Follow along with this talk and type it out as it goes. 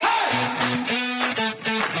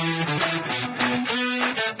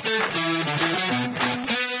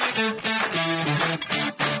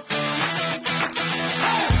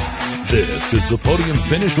This is the Podium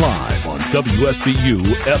Finish Live on WSBU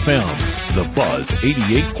FM, The Buzz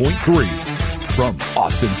 88.3. From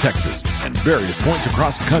Austin, Texas, and various points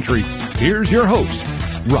across the country, here's your host,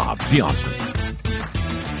 Rob Tiongson.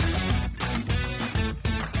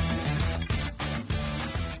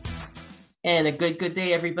 And a good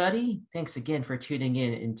day, everybody. Thanks again for tuning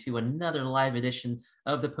in into another live edition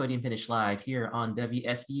of the Podium Finish Live here on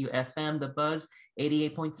WSBU FM, The Buzz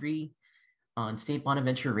 88.3 on St.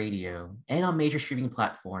 Bonaventure Radio and on major streaming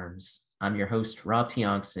platforms. I'm your host, Rob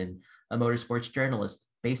Tiongson, a motorsports journalist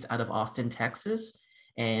based out of Austin, Texas,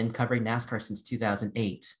 and covering NASCAR since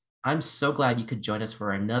 2008. I'm so glad you could join us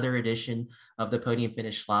for another edition of the Podium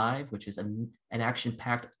Finish Live, which is an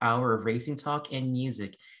action-packed hour of racing talk and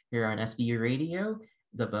music here on SBU Radio,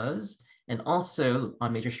 The Buzz, and also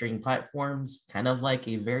on major streaming platforms, kind of like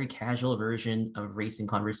a very casual version of racing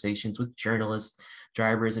conversations with journalists,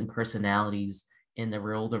 drivers, and personalities in the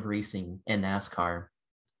world of racing and NASCAR.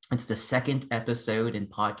 It's the second episode and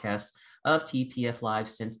podcast of TPF Live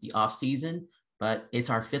since the off season, but it's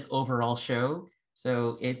our fifth overall show.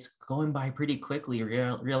 So it's going by pretty quickly,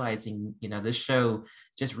 realizing, this show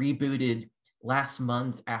just rebooted last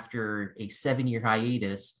month after a 7-year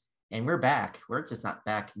hiatus. And we're back. We're just not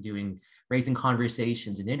back doing racing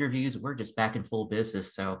conversations and interviews. We're just back in full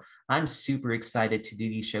business. So I'm super excited to do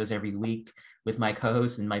these shows every week with my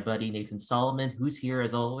co-host and my buddy, Nathan Solomon, who's here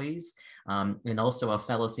as always, and also a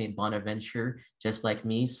fellow St. Bonaventure, just like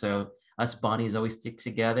me. So us Bonnies always stick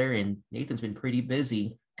together, and Nathan's been pretty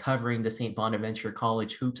busy covering the St. Bonaventure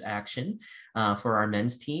College hoops action for our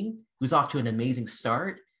men's team, who's off to an amazing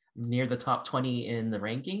start, near the top 20 in the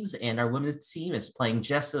rankings, and our women's team is playing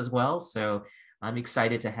just as well. So I'm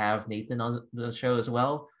excited to have Nathan on the show as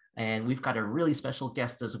well. And we've got a really special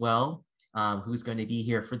guest as well, who's going to be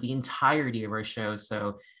here for the entirety of our show.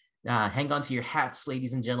 So hang on to your hats,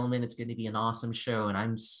 ladies and gentlemen. It's going to be an awesome show. And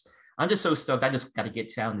I'm just so stoked. I just got to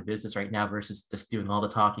get down to business right now versus just doing all the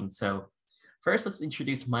talking. So first, let's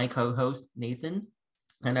introduce my co-host, Nathan,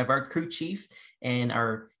 and of our crew chief and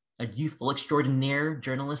our youthful extraordinaire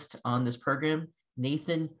journalist on this program.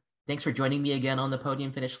 Nathan, thanks for joining me again on the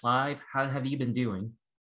Podium Finish Live. How have you been doing?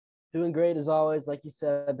 Doing great as always. Like you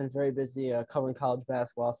said, I've been very busy covering college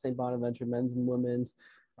basketball, St. Bonaventure men's and women's.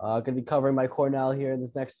 Going to be covering my Cornell here in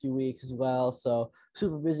this next few weeks as well. So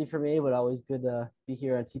super busy for me, but always good to be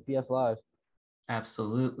here on TPF Live.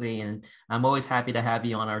 Absolutely. And I'm always happy to have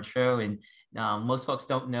you on our show. And most folks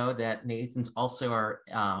don't know that Nathan's also our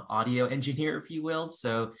audio engineer, if you will.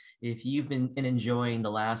 So if you've been enjoying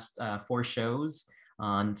the last 4 shows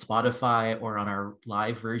on Spotify or on our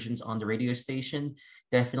live versions on the radio station,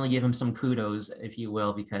 definitely give him some kudos, if you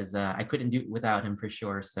will, because I couldn't do it without him for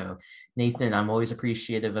sure. So Nathan, I'm always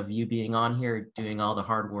appreciative of you being on here, doing all the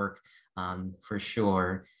hard work for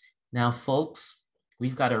sure. Now, folks,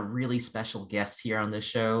 we've got a really special guest here on the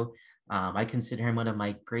show. I consider him one of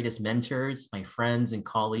my greatest mentors, my friends and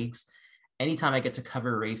colleagues. Anytime I get to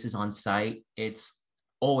cover races on site, it's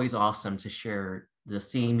always awesome to share the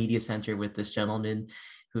same media center with this gentleman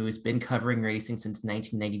who's been covering racing since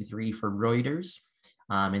 1993 for Reuters.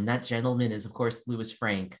 And that gentleman is, of course,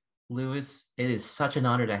 Franck. Lewis, it is such an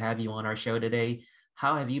honor to have you on our show today.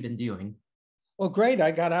 How have you been doing? Well, great.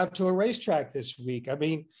 I got out to a racetrack this week. I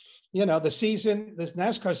mean, this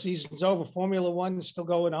NASCAR season's over. Formula One is still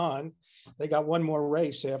going on. They got one more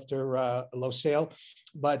race after Losail,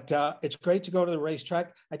 but it's great to go to the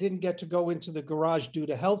racetrack. I didn't get to go into the garage due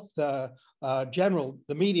to health general.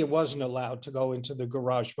 The media wasn't allowed to go into the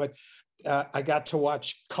garage, but I got to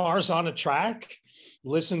watch cars on a track,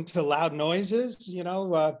 listen to loud noises.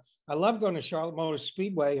 I love going to Charlotte Motor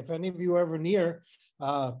Speedway. If any of you are ever near,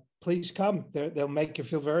 please come. They'll make you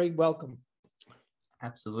feel very welcome.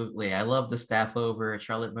 Absolutely. I love the staff over at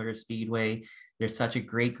Charlotte Motor Speedway. There's such a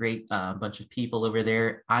great bunch of people over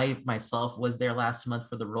there. I myself was there last month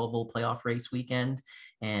for the Roval playoff race weekend,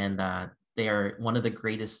 and they are one of the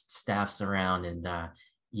greatest staffs around. And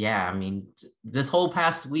this whole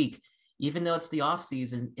past week, even though it's the off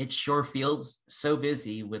season, it sure feels so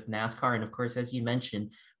busy with NASCAR. And of course, as you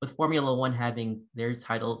mentioned, with Formula One having their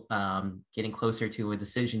title getting closer to a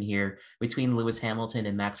decision here between Lewis Hamilton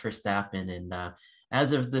and Max Verstappen. And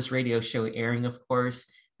as of this radio show airing, of course,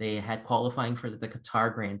 they had qualifying for the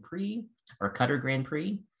Qatar Grand Prix or Qatar Grand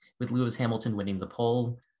Prix with Lewis Hamilton winning the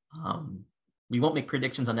pole. We won't make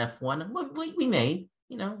predictions on F1. We may,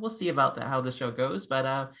 we'll see about how the show goes.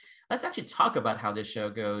 But let's actually talk about how this show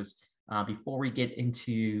goes before we get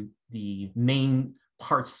into the main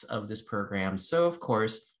parts of this program. So, of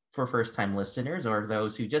course, for first-time listeners or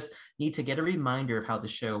those who just need to get a reminder of how the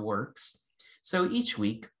show works. So each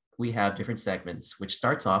week, we have different segments, which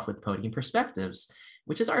starts off with Podium Perspectives,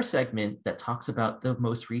 which is our segment that talks about the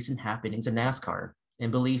most recent happenings in NASCAR.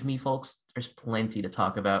 And believe me, folks, there's plenty to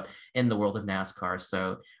talk about in the world of NASCAR.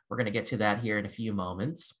 So we're going to get to that here in a few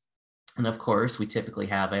moments. And of course, we typically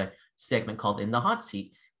have a segment called In the Hot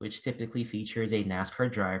Seat, which typically features a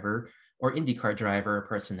NASCAR driver or IndyCar driver or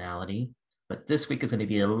personality. But this week is going to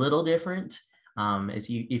be a little different.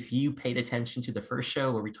 If you paid attention to the first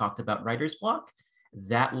show where we talked about writer's block,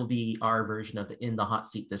 that will be our version of the In the Hot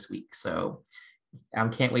Seat this week. So I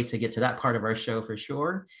can't wait to get to that part of our show for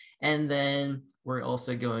sure. And then we're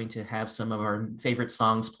also going to have some of our favorite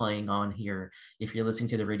songs playing on here if you're listening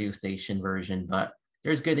to the radio station version. But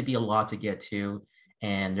there's going to be a lot to get to.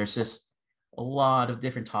 And there's just a lot of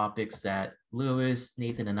different topics that Lewis,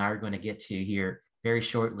 Nathan, and I are going to get to here very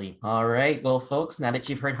shortly. All right. Well, folks, now that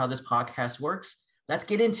you've heard how this podcast works, let's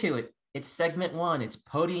get into it. It's segment one. It's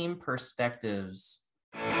Podium Perspectives.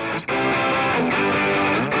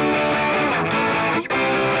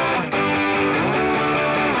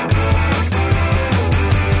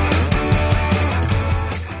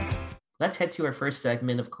 Let's head to our first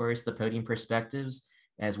segment, of course, the Podium Perspectives,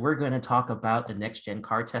 as we're going to talk about the next-gen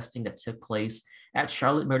car testing that took place at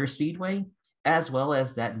Charlotte Motor Speedway, as well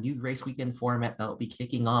as that new race weekend format that will be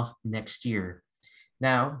kicking off next year.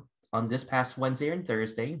 Now, on this past Wednesday and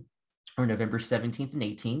Thursday, or November 17th and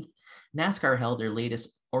 18th, NASCAR held their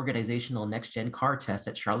latest organizational next-gen car test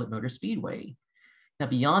at Charlotte Motor Speedway. Now,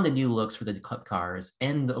 beyond the new looks for the Cup cars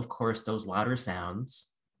and, of course, those louder sounds,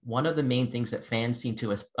 one of the main things that fans seem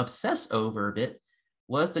to obsess over a bit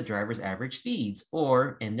was the driver's average speeds,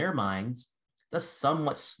 or in their minds, the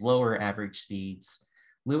somewhat slower average speeds.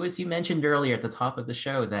 Lewis, you mentioned earlier at the top of the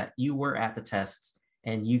show that you were at the tests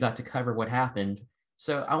and you got to cover what happened.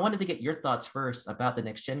 So I wanted to get your thoughts first about the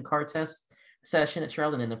next-gen car test session at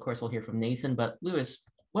Charlotte, and of course we'll hear from Nathan. But Lewis,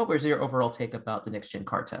 what was your overall take about the next-gen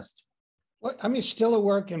car test? Well, I mean, still a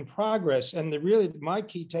work in progress. And my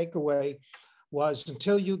key takeaway was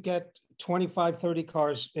until you get 25, 30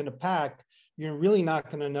 cars in a pack, you're really not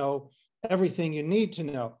going to know everything you need to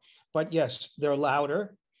know. But yes, they're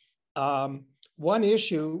louder. One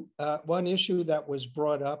issue that was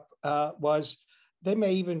brought up was they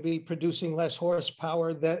may even be producing less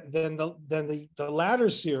horsepower than the latter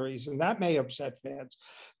series, and that may upset fans.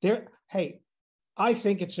 I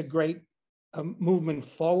think it's a great movement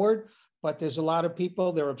forward. But there's a lot of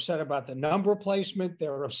people, they're upset about the number placement.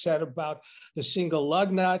 They're upset about the single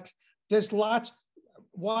lug nut. There's lots.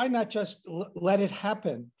 Why not just let it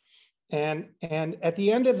happen? And at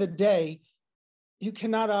the end of the day, you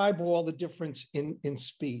cannot eyeball the difference in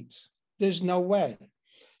speeds. There's no way.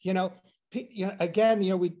 We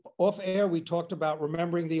off air, we talked about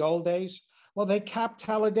remembering the old days. Well, they capped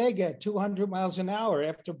Talladega at 200 miles an hour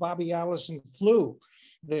after Bobby Allison flew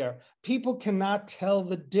there. People cannot tell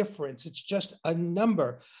the difference. It's just a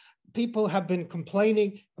number. People have been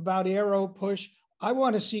complaining about aero push. I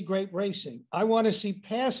want to see great racing. I want to see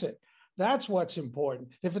pass it. That's what's important.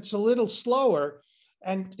 If it's a little slower,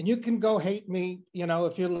 and you can go hate me,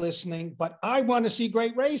 if you're listening, but I want to see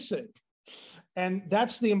great racing. And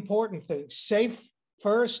that's the important thing. Safe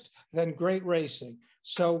first, then great racing.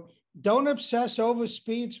 So don't obsess over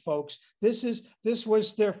speeds, folks. This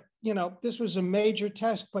was a major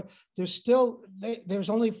test, but there's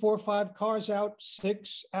only 4 or 5 cars out,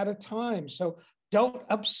 6 at a time. So don't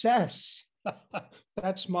obsess.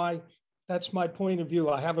 That's my point of view.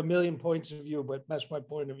 I have a million points of view, but that's my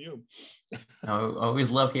point of view. I always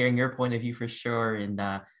love hearing your point of view for sure. And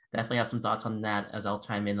definitely have some thoughts on that as I'll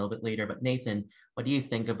chime in a little bit later. But Nathan, what do you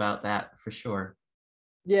think about that for sure?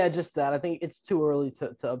 Yeah, just that. I think it's too early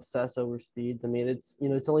to obsess over speeds. I mean, it's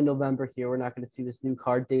only November here. We're not going to see this new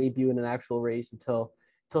car debut in an actual race until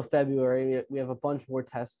February. We have a bunch more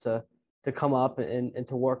tests to come up and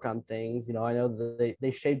to work on things. I know that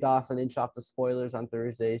they shaved off an inch off the spoilers on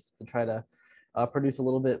Thursdays to try to produce a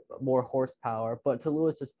little bit more horsepower. But to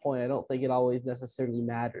Lewis's point, I don't think it always necessarily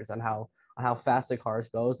matters on how fast the cars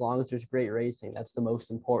go, as long as there's great racing. That's the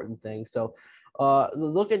most important thing. So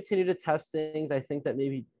they'll continue to test things. I think that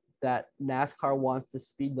maybe that NASCAR wants to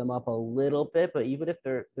speed them up a little bit, but even if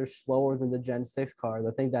they're slower than the Gen 6 cars,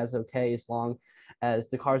 I think that's okay, as long as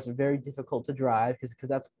the cars are very difficult to drive, because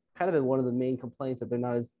that's kind of been one of the main complaints, that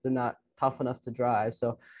they're not tough enough to drive.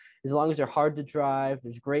 So as long as they're hard to drive,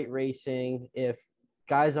 there's great racing. If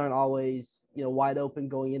guys aren't always wide open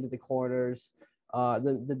going into the corners,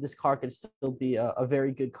 then this car could still be a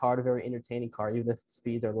very good car, a very entertaining car, even if the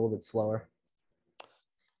speeds are a little bit slower.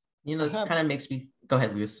 This kind of makes me go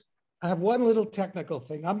ahead, Lewis. I have one little technical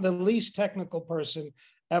thing. I'm the least technical person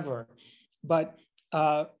ever, but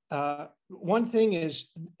one thing is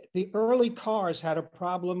the early cars had a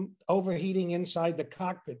problem overheating inside the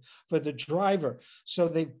cockpit for the driver. So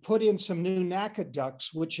they put in some new NACA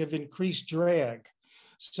ducts, which have increased drag.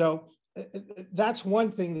 So that's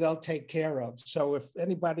one thing they'll take care of. So if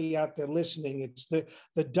anybody out there listening, it's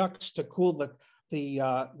the ducts to cool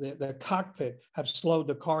the cockpit have slowed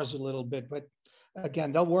the cars a little bit, but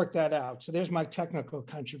again, they'll work that out. So there's my technical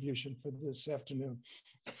contribution for this afternoon.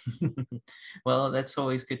 Well, that's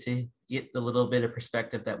always good to get the little bit of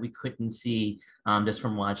perspective that we couldn't see just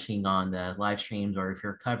from watching on the live streams, or if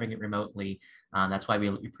you're covering it remotely. That's why we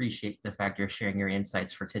appreciate the fact you're sharing your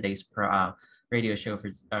insights for today's radio show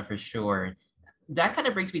for sure. That kind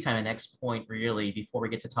of brings me to my next point, really, before we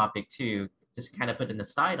get to topic 2, just kind of put an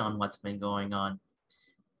aside on what's been going on.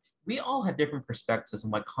 We all have different perspectives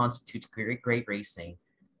on what constitutes great racing.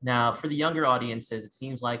 Now, for the younger audiences, it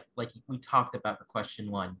seems like we talked about for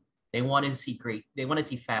question 1, they want to see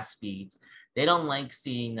fast speeds. They don't like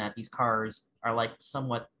seeing that these cars are like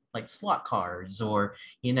somewhat like slot cars, or,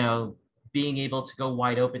 you know, being able to go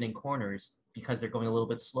wide open in corners because they're going a little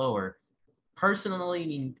bit slower. Personally, I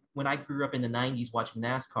mean, when I grew up in the 90s watching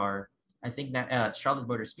NASCAR, I think that at Charlotte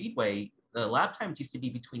Motor Speedway, the lap times used to be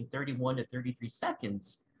between 31 to 33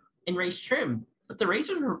 seconds in race trim, but the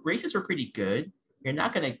races were pretty good. You're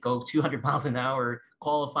not going to go 200 miles an hour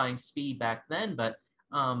qualifying speed back then, but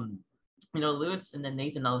you know, Lewis and then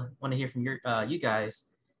Nathan, I'll want to hear from you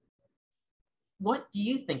guys. What do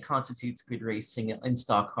you think constitutes good racing in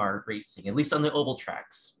stock car racing, at least on the oval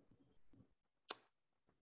tracks?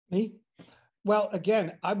 Me? Well,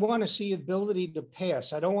 again, I want to see ability to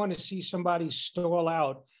pass. I don't want to see somebody stall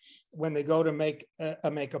out when they go to make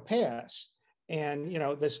a pass. And, you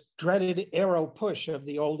know, this dreaded aero push of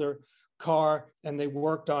the older car, and they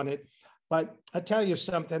worked on it. But I tell you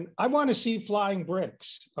something, I want to see flying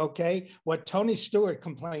bricks, okay? What Tony Stewart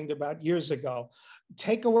complained about years ago.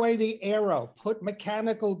 Take away the aero, put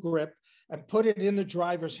mechanical grip, and put it in the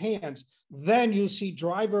driver's hands. Then you see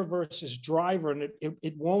driver versus driver, and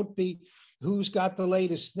it won't be who's got the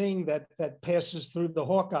latest thing that passes through the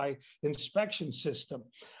Hawkeye inspection system.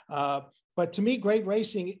 But to me, great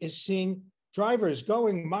racing is seeing drivers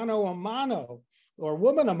going mano a mano, or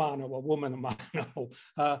woman a mano.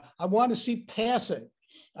 I want to see passing.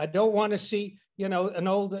 I don't want to see, you know,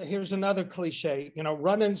 here's another cliche, you know,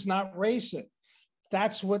 running's not racing.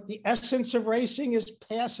 That's what the essence of racing is,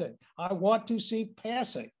 passing. I want to see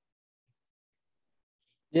passing.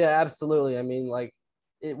 Yeah, absolutely. I mean, like,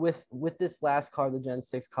 with this last car, the Gen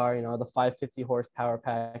 6 car, you know, the 550 horsepower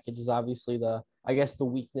package is obviously the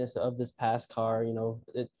weakness of this past car. You know,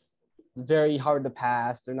 it's very hard to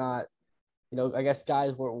pass. They're not, you know, I guess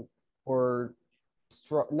guys were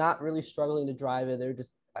not really struggling to drive it. They're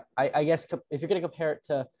just, I guess if you're going to compare it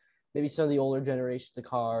to maybe some of the older generations of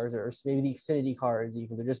cars, or maybe the Xfinity cars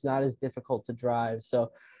even, they're just not as difficult to drive.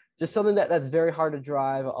 So just something that's very hard to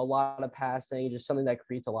drive, a lot of passing, just something that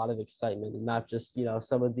creates a lot of excitement, and not just, you know,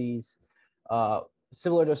 some of these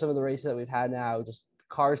similar to some of the races that we've had now, just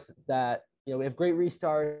cars that, you know, we have great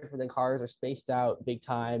restarts, but then cars are spaced out big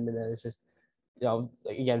time, and then it's just, you know,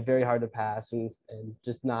 again, very hard to pass, and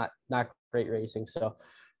just not great racing. So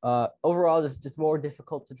overall, just more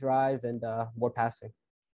difficult to drive, and more passing.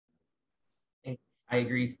 I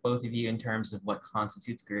agree with both of you in terms of what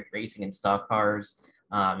constitutes great racing in stock cars,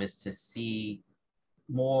 is to see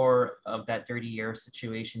more of that dirty air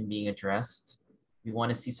situation being addressed. We want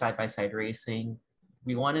to see side-by-side racing.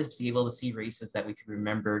 We want to be able to see races that we can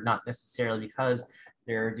remember, not necessarily because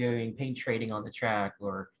they're doing paint trading on the track,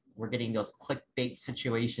 or we're getting those clickbait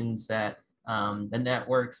situations that the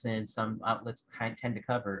networks and some outlets tend to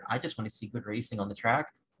cover. I just want to see good racing on the track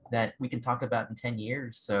that we can talk about in 10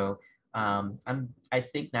 years. So I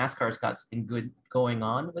think NASCAR's got something good going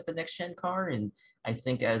on with the next gen car, and I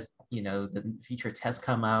think, as you know, the future tests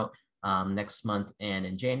come out next month and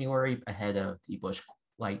in January ahead of the Busch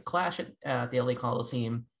Light Clash at the LA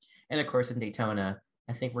Coliseum, and of course in Daytona,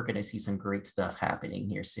 I think we're going to see some great stuff happening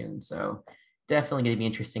here soon. So definitely going to be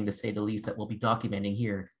interesting, to say the least, that we'll be documenting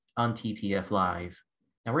here on TPF Live.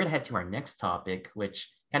 Now we're going to head to our next topic,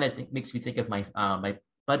 which kind of makes me think of my my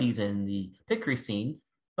buddies in the pit crew scene,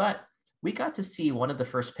 but we got to see one of the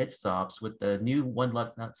first pit stops with the new one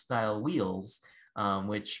lug nut style wheels,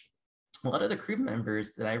 which a lot of the crew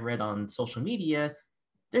members that I read on social media,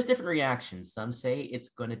 there's different reactions. Some say it's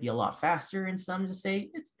going to be a lot faster, and some just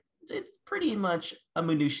say it's pretty much a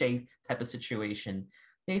minutiae type of situation.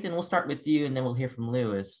 Nathan, we'll start with you, and then we'll hear from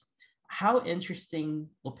Lewis. How interesting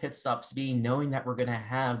will pit stops be, knowing that we're going to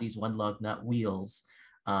have these one lug nut wheels?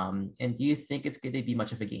 And do you think it's going to be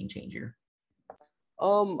much of a game changer?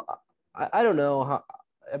 I don't know.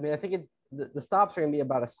 I mean, I think the stops are going to be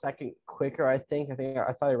about a second quicker. I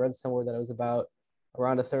thought I read somewhere that it was about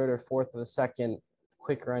around a third or fourth of a second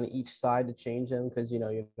quicker on each side to change them, because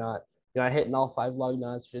you're not hitting all 5 lug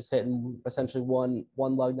nuts, you're just hitting essentially one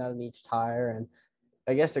lug nut in each tire. And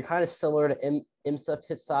I guess they're kind of similar to IMSA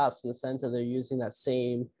pit stops in the sense that they're using the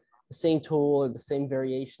same tool or the same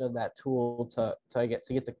variation of that tool to get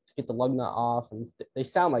the lug nut off. And they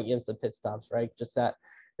sound like IMSA pit stops, right? Just that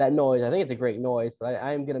noise. I think it's a great noise, but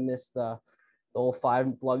I am gonna miss the old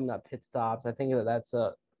 5 lug nut pit stops. I think that's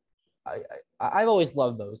I've always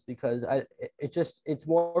loved those, because it's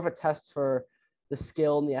more of a test for the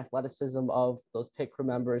skill and the athleticism of those pit crew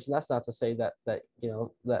members. And that's not to say that the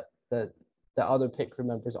other pit crew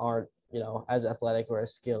members aren't, as athletic or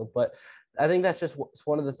as skilled, but I think that's just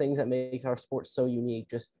one of the things that makes our sport so unique.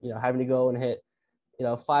 Just, having to go and hit,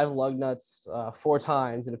 5 lug nuts 4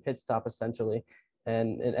 times in a pit stop essentially,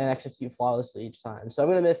 and execute flawlessly each time. So I'm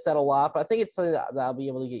going to miss that a lot, but I think it's something that I'll be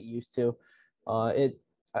able to get used to.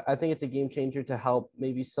 I think it's a game changer to help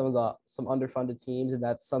maybe some underfunded teams, and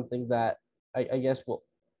that's something that I guess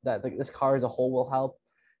this car as a whole will help,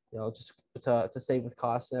 just to save with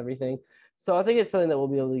costs and everything. So I think it's something that we'll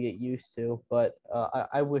be able to get used to, but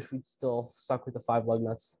I wish we'd still stuck with the 5 lug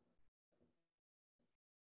nuts.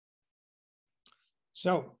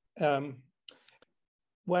 So,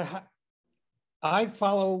 I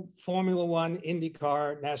follow Formula One,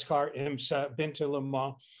 INDYCAR, NASCAR, IMSA, been to Le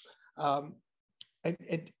Mans.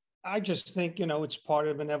 I just think, it's part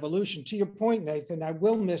of an evolution. To your point, Nathan, I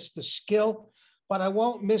will miss the skill, but I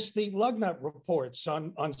won't miss the lug nut reports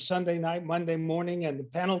on Sunday night, Monday morning, and the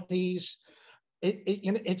penalties.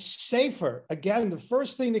 It's safer. Again, the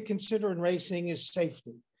first thing to consider in racing is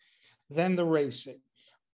safety, then the racing.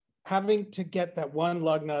 Having to get that 1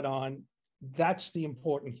 lug nut on, that's the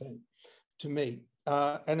important thing to me.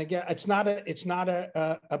 And again, it's not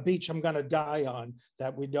a beach I'm going to die on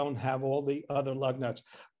that we don't have all the other lug nuts.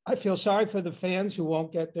 I feel sorry for the fans who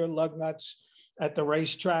won't get their lug nuts at the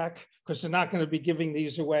racetrack, because they're not going to be giving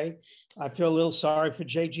these away. I feel a little sorry for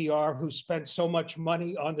JGR, who spent so much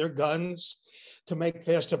money on their guns to make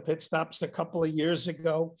faster pit stops a couple of years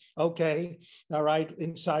ago. Okay, all right,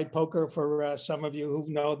 inside poker for some of you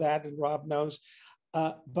who know that, and Rob knows.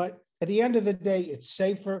 But at the end of the day, it's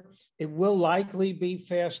safer. It will likely be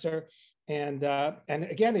faster. And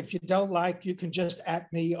again, if you don't like, you can just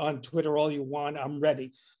at me on Twitter all you want. I'm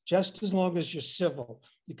ready, just as long as you're civil.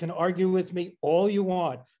 You can argue with me all you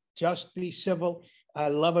want. Just be civil. I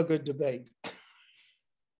love a good debate.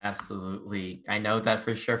 Absolutely. I know that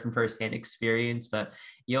for sure from firsthand experience, but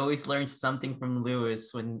you always learn something from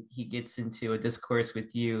Lewis when he gets into a discourse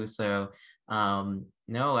with you. So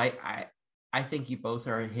no, I think you both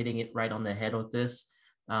are hitting it right on the head with this.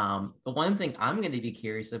 But one thing I'm going to be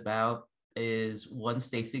curious about is, once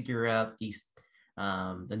they figure out these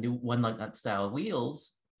the new 1 lug nut style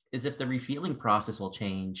wheels, is if the refueling process will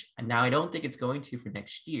change. And now I don't think it's going to for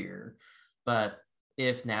next year, but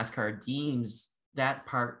if NASCAR deems that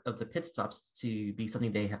part of the pit stops to be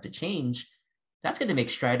something they have to change, that's going to make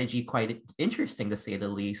strategy quite interesting, to say the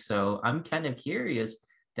least. So I'm kind of curious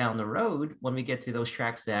down the road, when we get to those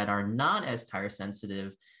tracks that are not as tire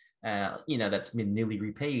sensitive, that's been newly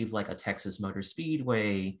repaved, like a Texas Motor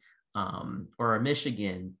Speedway or a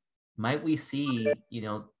Michigan, might we see,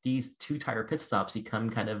 these 2-tire pit stops become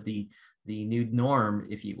kind of the new norm,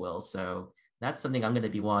 if you will? So that's something I'm going to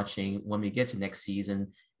be watching when we get to next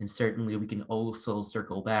season. And certainly we can also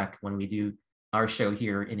circle back when we do our show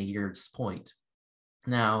here in a year's point.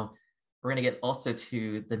 Now, we're going to get also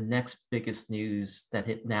to the next biggest news that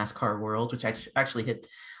hit NASCAR world, which actually hit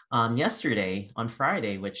yesterday on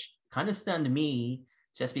Friday, which kind of stunned me,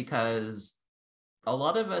 just because a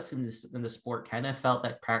lot of us in the sport kind of felt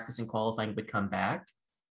that practice and qualifying would come back.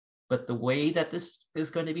 But the way that this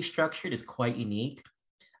is going to be structured is quite unique.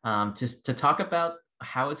 To talk about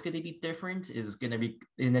how it's going to be different is going to be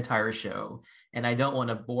an entire show. And I don't want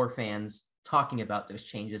to bore fans talking about those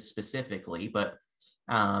changes specifically, but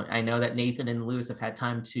I know that Nathan and Lewis have had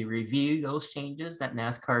time to review those changes that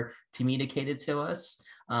NASCAR communicated to us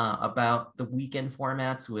about the weekend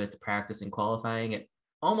formats with practice and qualifying at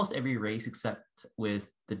almost every race, except with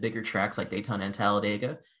the bigger tracks like Daytona and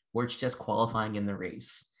Talladega, where it's just qualifying in the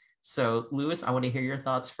race. So Lewis, I want to hear your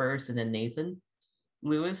thoughts first, and then Nathan.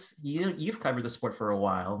 Lewis, you've covered the sport for a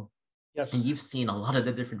while. Yes. And you've seen a lot of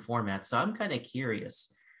the different formats. So I'm kind of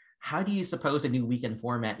curious, how do you suppose a new weekend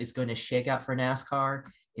format is going to shake out for NASCAR?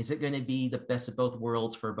 Is it going to be the best of both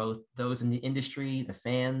worlds for both those in the industry, the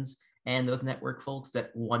fans, and those network folks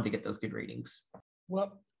that want to get those good ratings?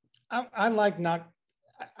 Well, I like not.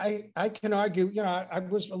 I can argue, I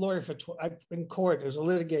was a lawyer I've been in court as a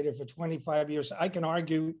litigator for 25 years. I can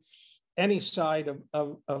argue any side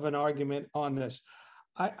of an argument on this.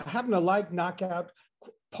 I happen to like knockout.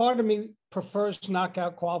 Part of me prefers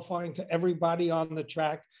knockout qualifying to everybody on the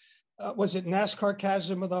track. Was it NASCAR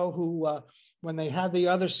Kazimo, who, when they had the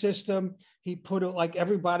other system, he put it like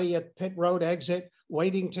everybody at pit road exit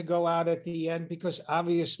waiting to go out at the end, because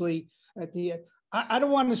obviously at the end, I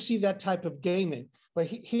don't want to see that type of gaming. But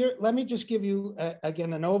here, let me just give you,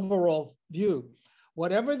 again, an overall view.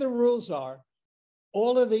 Whatever the rules are,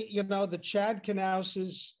 all of the, the Chad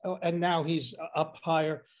Knauses, and now he's up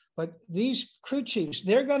higher, but these crew chiefs,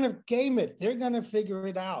 they're going to game it. They're going to figure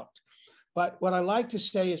it out. But what I like to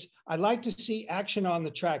say is I like to see action on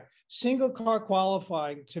the track. Single car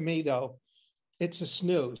qualifying, to me, though, it's a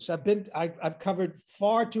snooze. I've covered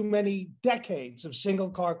far too many decades of single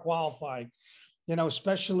car qualifying,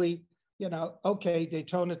 especially, okay,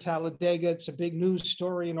 Daytona, Talladega, it's a big news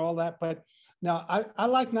story and all that. But now I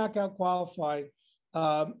like knockout qualifying.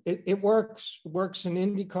 It works in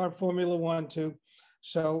INDYCAR and Formula One too.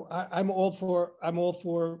 So I'm all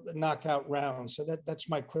for knockout rounds. So that's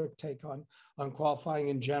my quick take on qualifying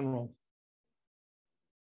in general.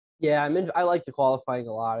 Yeah, I like the qualifying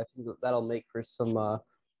a lot. I think that'll make for some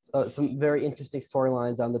very interesting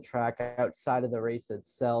storylines on the track outside of the race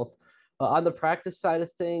itself. On the practice side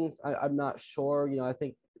of things, I'm not sure. I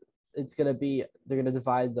think it's going to be, they're going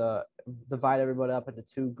to divide everybody up into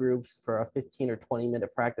two groups for a 15 or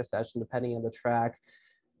 20-minute practice session, depending on the track.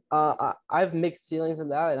 I have mixed feelings on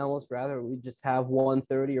that. I'd almost rather we just have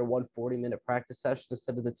 130 or 140-minute practice session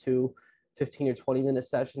instead of the two 15 or 20-minute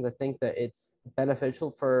sessions. I think that it's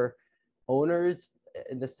beneficial for owners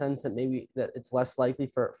in the sense that maybe that it's less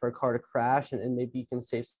likely for a car to crash, and maybe you can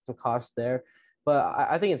save some costs there. But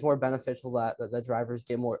I think it's more beneficial that the drivers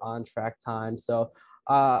get more on-track time. So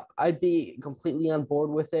I'd be completely on board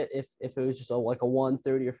with it if it was just like a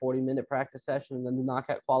 130 or 40-minute practice session and then the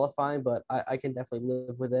knockout qualifying. But I can definitely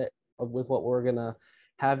live with it, with what we're going to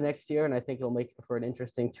have next year. And I think it'll make for an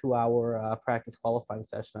interesting 2-hour practice qualifying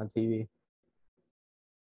session on TV.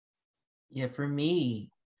 Yeah, for me,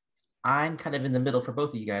 I'm kind of in the middle for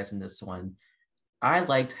both of you guys in this one. I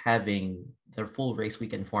liked having their full race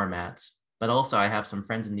weekend formats, but also I have some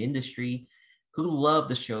friends in the industry who love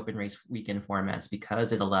the show up in race weekend formats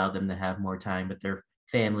because it allowed them to have more time with their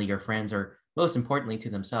family or friends, or most importantly to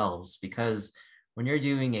themselves. Because when you're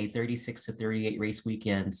doing a 36 to 38 race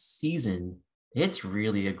weekend season, it's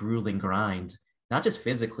really a grueling grind, not just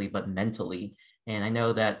physically, but mentally. And I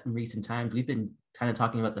know that in recent times, we've been kind of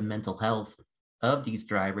talking about the mental health of these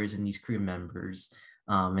drivers and these crew members.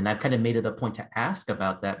 And I've kind of made it a point to ask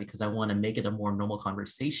about that because I want to make it a more normal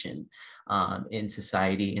conversation in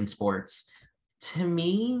society, in sports. To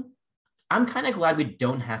me, I'm kind of glad we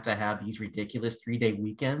don't have to have these ridiculous 3-day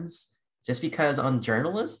weekends, just because on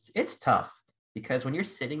journalists, it's tough. Because when you're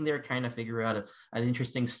sitting there trying to figure out an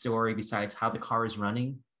interesting story besides how the car is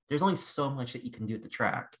running, there's only so much that you can do at the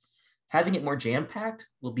track. Having it more jam-packed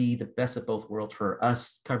will be the best of both worlds for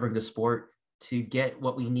us covering the sport to get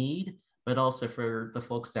what we need, but also for the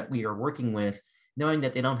folks that we are working with, knowing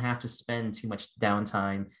that they don't have to spend too much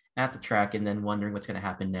downtime at the track and then wondering what's going to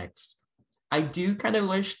happen next. I do kind of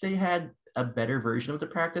wish they had a better version of the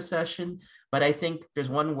practice session, but I think there's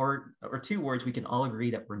one word or two words we can all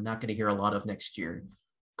agree that we're not going to hear a lot of next year: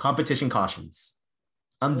 competition cautions.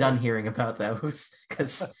 I'm done hearing about those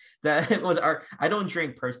because that was I don't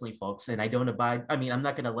drink personally, folks, and I don't abide. I mean, I'm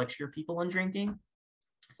not going to lecture people on drinking,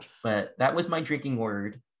 but that was my drinking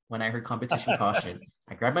word when I heard competition caution.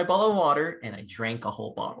 I grabbed my bottle of water and I drank a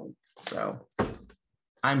whole bottle. So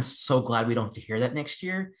I'm so glad we don't have to hear that next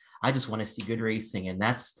year. I just want to see good racing, and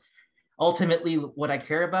that's ultimately what I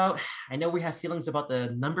care about. I know we have feelings about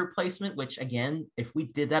the number placement, which again, if we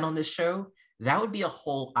did that on this show, that would be a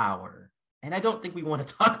whole hour. And I don't think we want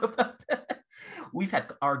to talk about that. We've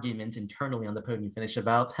had arguments internally on the Podium Finish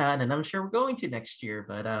about that, and I'm sure we're going to next year.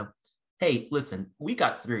 But hey, listen, we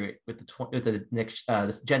got through it with the next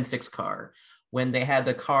this Gen 6 car. When they had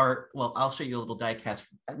the car, well, I'll show you a little diecast.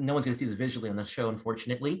 No one's going to see this visually on the show,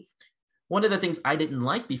 unfortunately. One of the things I didn't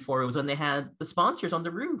like before was when they had the sponsors on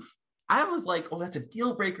the roof. I was like, oh, that's a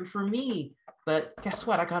deal breaker for me. But guess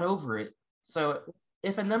what? I got over it. So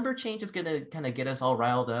if a number change is going to kind of get us all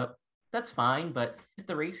riled up, that's fine. But if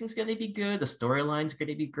the racing's going to be good, the storyline's going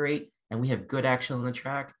to be great, and we have good action on the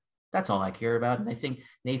track, that's all I care about. And I think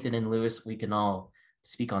Nathan and Lewis, we can all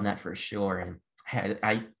speak on that for sure. And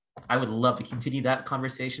I would love to continue that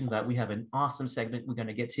conversation, but we have an awesome segment we're going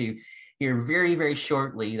to get to here very, very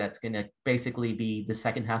shortly. That's going to basically be the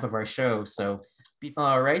second half of our show. So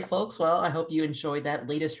All right, folks. Well, I hope you enjoyed that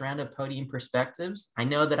latest round of Podium Perspectives. I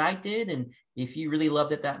know that I did. And if you really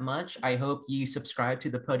loved it that much, I hope you subscribe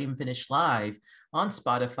to the Podium Finish Live on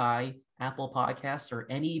Spotify, Apple Podcasts, or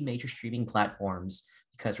any major streaming platforms.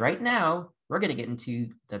 Because right now, we're going to get into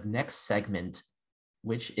the next segment,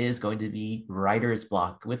 which is going to be Writer's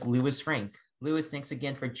Block with Lewis Franck. Lewis, thanks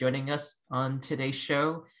again for joining us on today's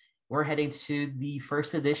show. We're heading to the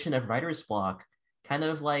first edition of Writer's Block, kind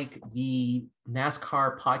of like the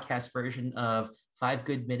NASCAR podcast version of 5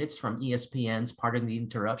 Good Minutes from ESPN's Pardon the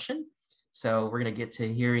Interruption. So we're going to get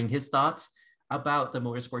to hearing his thoughts about the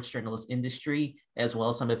motorsports journalist industry, as well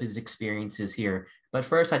as some of his experiences here. But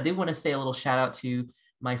first, I do want to say a little shout out to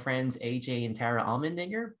my friends AJ and Tara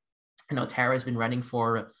Almendinger. I know Tara's been running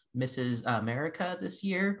for Mrs. America this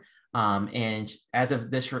year. And as of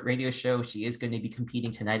this radio show, she is going to be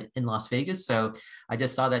competing tonight in Las Vegas. So I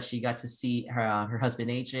just saw that she got to see her husband,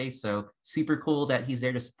 AJ. So super cool that he's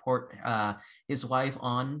there to support his wife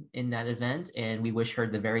in that event. And we wish her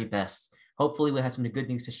the very best. Hopefully we'll have some good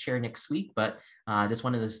news to share next week, but I just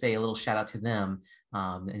wanted to say a little shout out to them.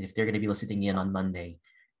 And if they're going to be listening in on Monday.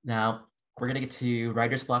 Now we're going to get to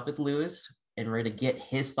Writer's Block with Lewis, and we're going to get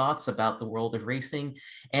his thoughts about the world of racing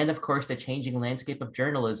and, of course, the changing landscape of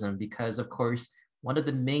journalism, because, of course, one of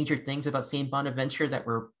the major things about St. Bonaventure that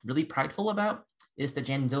we're really prideful about is the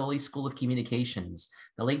Giandoli School of Communications.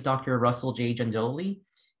 The late Dr. Russell J. Giandoli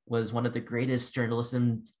was one of the greatest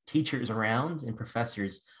journalism teachers around and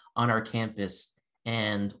professors on our campus.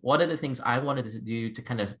 And one of the things I wanted to do to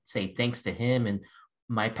kind of say thanks to him and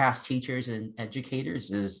my past teachers and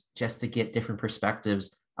educators is just to get different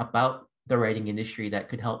perspectives about the writing industry that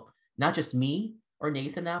could help not just me or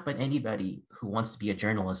Nathan out, but anybody who wants to be a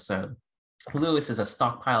journalist. So Lewis is a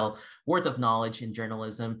stockpile worth of knowledge in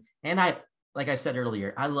journalism. And like I said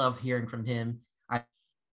earlier, I love hearing from him.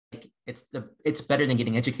 It's better than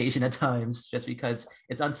getting education at times, just because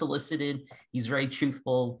it's unsolicited. He's very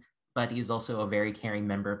truthful, but he's also a very caring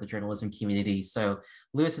member of the journalism community. So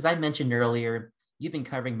Lewis, as I mentioned earlier, you've been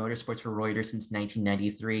covering motorsports for Reuters since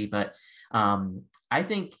 1993, but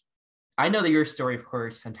I know that your story, of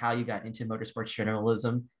course, and how you got into motorsports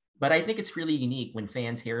journalism, but I think it's really unique when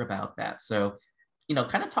fans hear about that. So,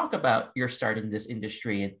 kind of talk about your start in this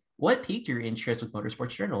industry and what piqued your interest with motorsports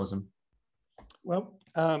journalism. Well,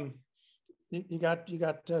 you got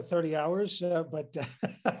 30 hours, but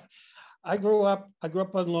I grew up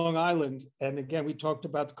on Long Island, and again, we talked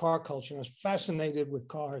about the car culture. I was fascinated with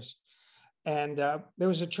cars, and there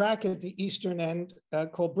was a track at the eastern end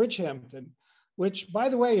called Bridgehampton, which, by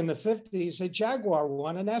the way, in the 50s, a Jaguar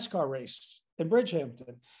won a NASCAR race in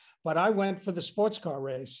Bridgehampton. But I went for the sports car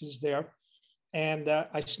races there, and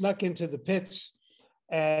I snuck into the pits.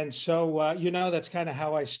 And so, that's kind of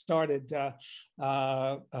how I started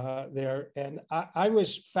there. And I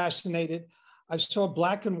was fascinated. I saw a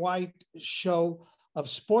black and white show of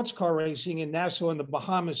sports car racing in Nassau and the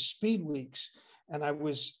Bahamas Speed Weeks. And I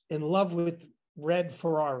was in love with red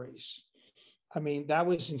Ferraris. I mean, that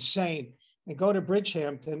was insane. And go to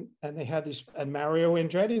Bridgehampton, and they had these, and Mario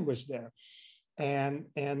Andretti was there, and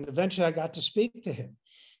eventually I got to speak to him,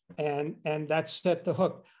 and that set the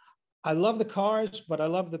hook. I love the cars, but I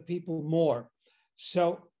love the people more.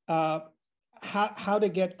 So how to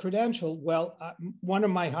get credentialed? Well, one of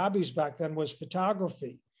my hobbies back then was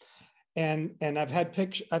photography, and I've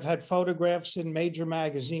had photographs in major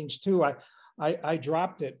magazines too. I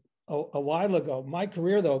dropped it a while ago. My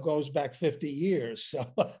career, though, goes back 50 years. So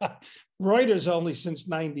Reuters only since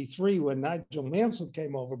 93 when Nigel Mansell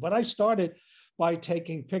came over. But I started by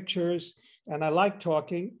taking pictures, and I like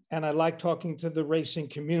talking to the racing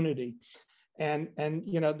community. And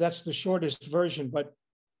that's the shortest version. But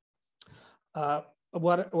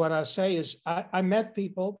what I say is I met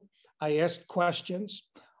people, I asked questions,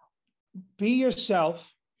 be yourself,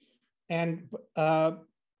 and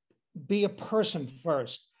be a person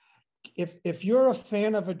first. If you're a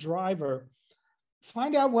fan of a driver,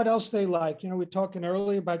 find out what else they like. We're talking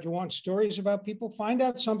earlier about you want stories about people. Find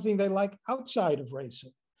out something they like outside of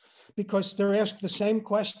racing, because they're asked the same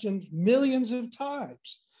questions millions of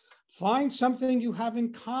times. Find something you have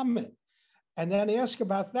in common, and then ask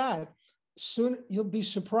about that. Soon you'll be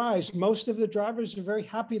surprised. Most of the drivers are very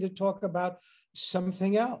happy to talk about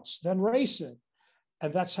something else than racing,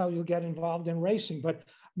 and that's how you'll get involved in racing. But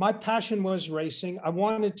my passion was racing. I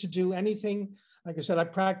wanted to do anything. Like I said, I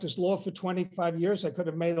practiced law for 25 years. I could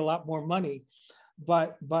have made a lot more money,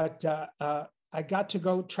 but I got to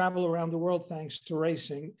go travel around the world thanks to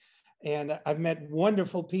racing, and I've met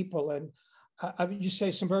wonderful people. And you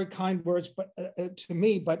say some very kind words, but to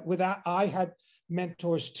me. But I had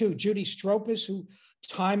mentors too. Judy Stropus, who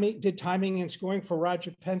did timing and scoring for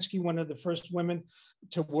Roger Penske, one of the first women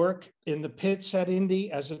to work in the pits at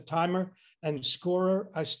Indy as a timer and scorer.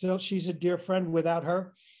 She's a dear friend. Without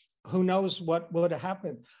her, who knows what would have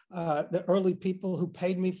happened. The early people who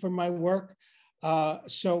paid me for my work.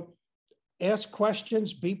 So ask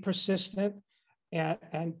questions, be persistent,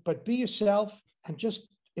 but be yourself. And just,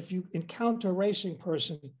 if you encounter a racing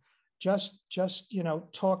person, just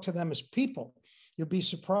talk to them as people. You'll be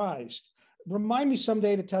surprised. Remind me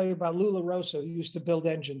someday to tell you about Lula Rosa, who used to build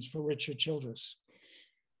engines for Richard Childress.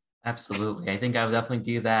 Absolutely. I think I would definitely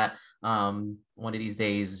do that one of these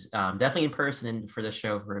days, definitely in person and for the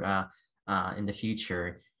show for in the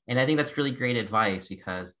future. And I think that's really great advice,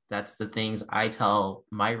 because that's the things I tell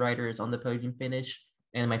my writers on the Podium Finish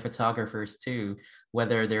and my photographers too,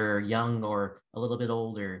 whether they're young or a little bit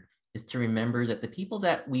older, is to remember that the people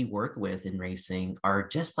that we work with in racing are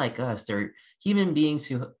just like us. They're human beings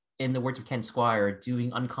who, in the words of Ken Squire, are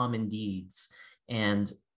doing uncommon deeds.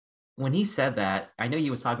 And when he said that, I know he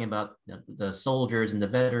was talking about the soldiers and the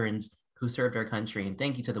veterans who served our country. And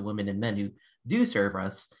thank you to the women and men who do serve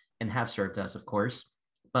us and have served us, of course.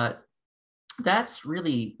 But that's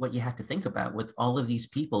really what you have to think about with all of these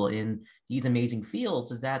people in these amazing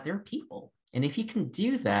fields, is that they're people. And if you can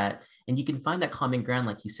do that and you can find that common ground,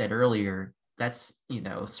 like you said earlier, that's,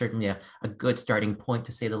 certainly a good starting point,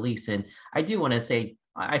 to say the least. And I do want to say,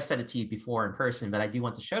 I've said it to you before in person, but I do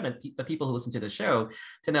want to show the people who listen to the show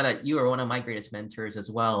to know that you are one of my greatest mentors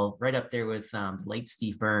as well, right up there with late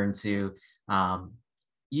Steve Burns, who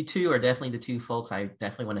you two are definitely the two folks I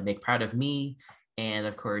definitely want to make proud of me. And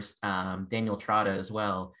of course, Daniel Trotta as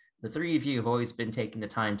well. The three of you have always been taking the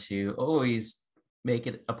time to always make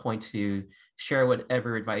it a point to share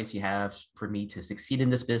whatever advice you have for me to succeed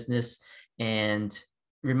in this business, and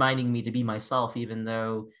reminding me to be myself, even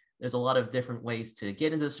though there's a lot of different ways to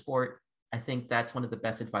get into the sport. I think that's one of the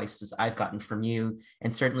best advices I've gotten from you,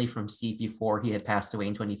 and certainly from Steve before he had passed away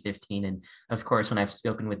in 2015. And of course, when I've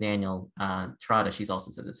spoken with Daniel Trotta, she's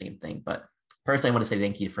also said the same thing. But personally, I want to say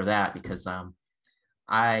thank you for that, because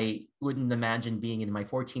I wouldn't imagine being in my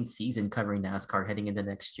 14th season covering NASCAR heading into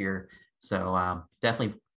next year. So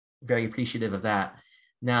definitely very appreciative of that.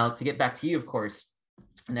 Now, to get back to you, of course,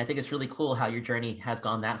 and I think it's really cool how your journey has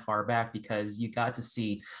gone that far back, because you got to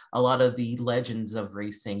see a lot of the legends of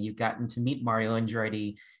racing. You've gotten to meet Mario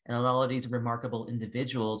Andretti and a lot of these remarkable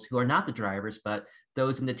individuals who are not the drivers, but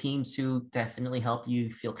those in the teams who definitely help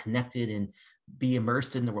you feel connected and be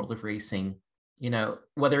immersed in the world of racing.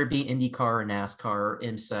 Whether it be INDYCAR or NASCAR or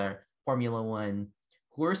IMSA, Formula One.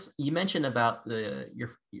 You mentioned about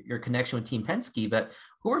your connection with Team Penske, but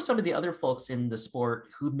who are some of the other folks in the sport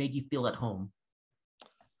who made you feel at home?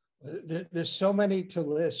 There's so many to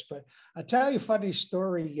list, but I'll tell you a funny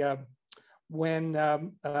story. When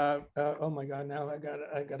oh my God, now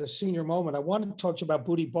I got a senior moment. I wanted to talk to you about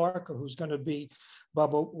Bootie Barker, who's going to be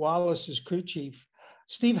Bubba Wallace's crew chief.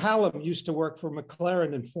 Steve Hallam used to work for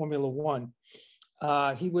McLaren in Formula One.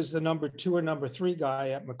 He was the number 2 or number 3 guy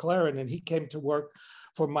at McLaren, and he came to work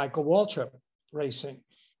for Michael Waltrip Racing.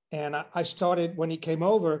 And I started when he came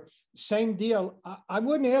over, same deal. I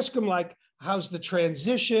wouldn't ask him like, how's the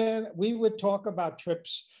transition? We would talk about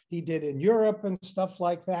trips he did in Europe and stuff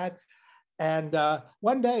like that. And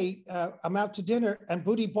one day I'm out to dinner and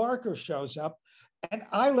Bootie Barker shows up, and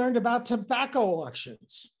I learned about tobacco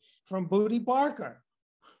auctions from Bootie Barker.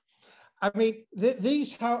 I mean,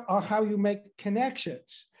 these are how you make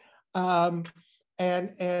connections. And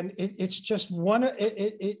it's just one,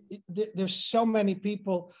 there's so many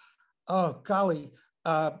people. Oh, golly.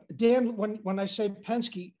 Dan, when I say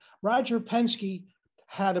Penske, Roger Penske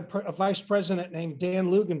had a vice president named Dan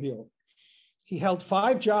Luganbuehl. He held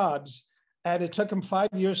 5 jobs, and it took him 5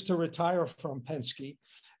 years to retire from Penske.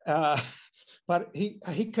 But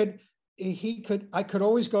I could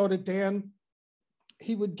always go to Dan.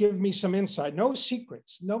 He would give me some insight, no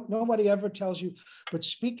secrets. Nobody ever tells you. But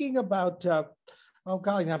speaking about, oh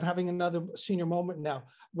golly, I'm having another senior moment now.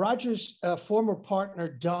 Roger's former partner,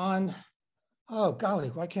 Don, oh golly,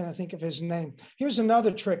 why can't I think of his name? Here's another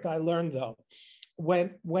trick I learned though.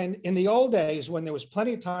 When in the old days, when there was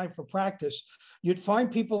plenty of time for practice, you'd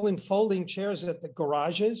find people in folding chairs at the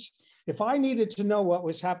garages. If I needed to know what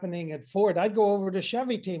was happening at Ford, I'd go over to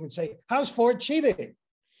Chevy team and say, how's Ford cheating?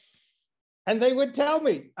 And they would tell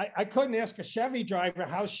me. I couldn't ask a Chevy driver,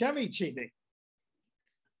 how's Chevy cheating?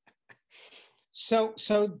 So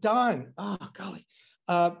Don, oh golly,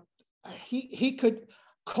 he could,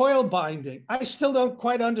 coil binding. I still don't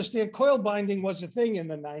quite understand. Coil binding was a thing in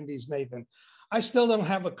the 90s, Nathan. I still don't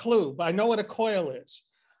have a clue, but I know what a coil is.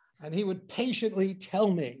 And he would patiently tell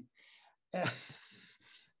me.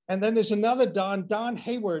 And then there's another Don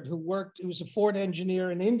Hayward, who was a Ford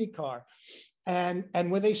engineer in INDYCAR.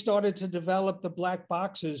 And when they started to develop the black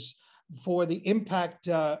boxes for the impact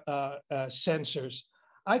sensors,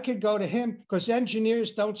 I could go to him because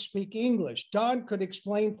engineers don't speak English. Don could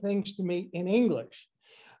explain things to me in English,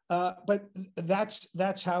 but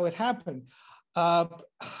that's how it happened.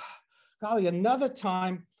 Golly, another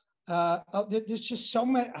time, there's just so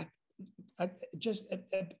many.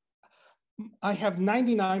 I have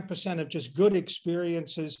 99% of just good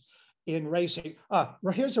experiences in racing.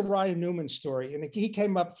 Here's a Ryan Newman story, and he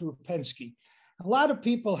came up through Penske. A lot of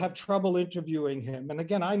people have trouble interviewing him. And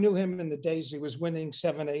again, I knew him in the days he was winning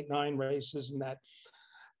 7, 8, 9 races and that.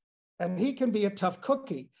 And he can be a tough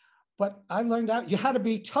cookie. But I learned out you had to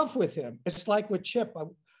be tough with him. It's like with Chip. I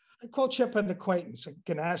call Chip an acquaintance,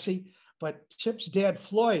 Ganassi, but Chip's dad,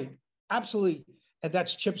 Floyd, absolutely, and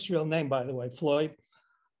that's Chip's real name, by the way, Floyd.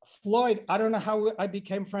 Floyd, I don't know how I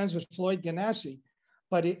became friends with Floyd Ganassi,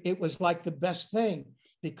 but it was like the best thing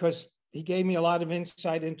because he gave me a lot of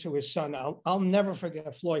insight into his son. I'll never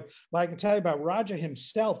forget Floyd. But I can tell you about Roger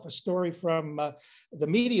himself, a story from the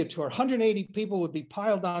media tour. 180 people would be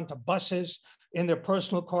piled onto buses in their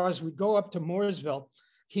personal cars. We'd go up to Mooresville.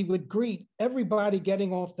 He would greet everybody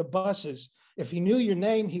getting off the buses. If he knew your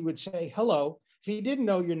name, he would say, hello. If he didn't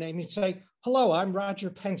know your name, he'd say, hello, I'm Roger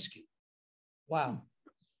Penske. Wow.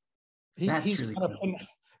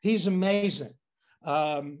 He's amazing.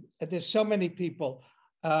 There's so many people.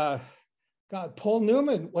 God, Paul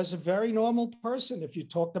Newman was a very normal person if you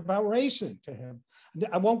talked about racing to him.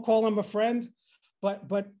 I won't call him a friend,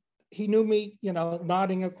 but he knew me,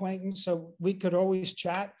 nodding acquaintance, so we could always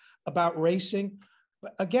chat about racing.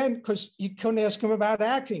 But again, because you couldn't ask him about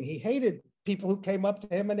acting. He hated people who came up to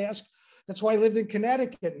him and asked. That's why he lived in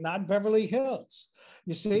Connecticut, not Beverly Hills.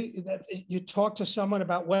 You see, that you talk to someone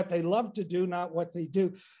about what they love to do, not what they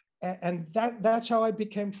do. And that's how I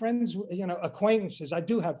became friends, acquaintances. I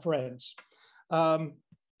do have friends.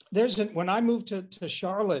 When I moved to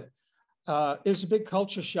Charlotte, it was a big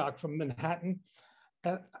culture shock from Manhattan.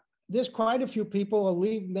 There's quite a few people, I'll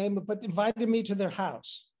leave name, but invited me to their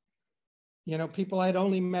house. People I'd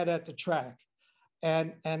only met at the track.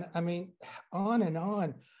 And I mean, on and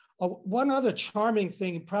on. One other charming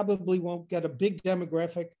thing, probably won't get a big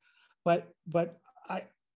demographic, but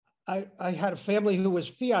I had a family who was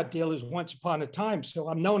Fiat dealers once upon a time, so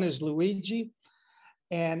I'm known as Luigi.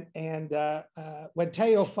 And when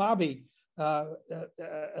Teo Fabi,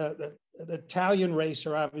 the Italian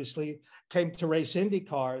racer, obviously came to race Indy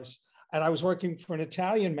cars, and I was working for an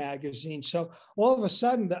Italian magazine. So all of a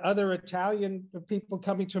sudden, the other Italian people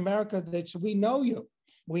coming to America, they said, we know you.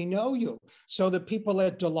 So the people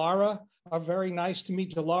at Dallara are very nice to me.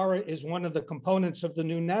 Dallara is one of the components of the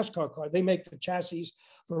new NASCAR car. They make the chassis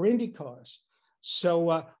for Indy cars. So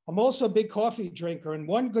I'm also a big coffee drinker. And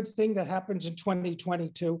one good thing that happens in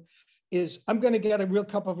 2022 is I'm going to get a real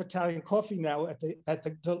cup of Italian coffee now at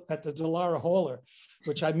the Dallara hauler,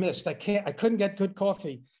 which I missed. I couldn't get good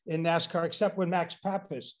coffee in NASCAR except when Max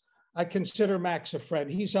Pappas. I consider Max a friend.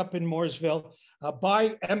 He's up in Mooresville.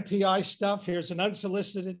 Buy MPI stuff. Here's an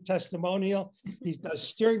unsolicited testimonial. He does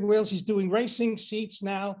steering wheels. He's doing racing seats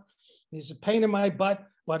now. He's a pain in my butt,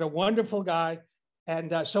 but a wonderful guy.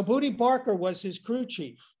 And so Bootie Barker was his crew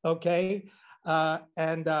chief, okay? Here I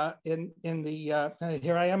am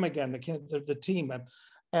again, the team.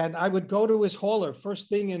 And I would go to his hauler first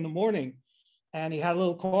thing in the morning, and he had a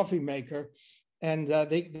little coffee maker. And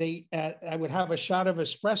I would have a shot of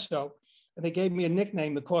espresso, and they gave me a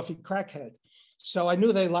nickname, the Coffee Crackhead. So I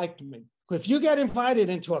knew they liked me. If you get invited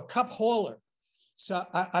into a cup hauler, so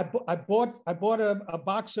I bought a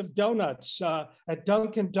box of donuts at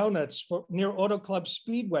Dunkin' Donuts near Auto Club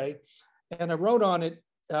Speedway, and I wrote on it,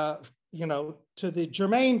 to the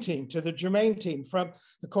Germain team from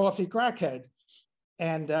the Coffee Crackhead.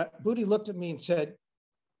 And Bootie looked at me and said,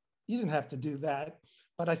 "You didn't have to do that."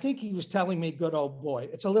 But I think he was telling me, "Good old boy."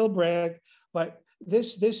 It's a little brag, but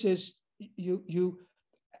this is you.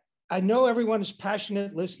 I know everyone is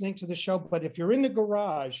passionate listening to the show, but if you're in the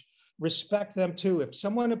garage, respect them too. If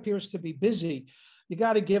someone appears to be busy, you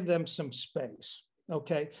got to give them some space.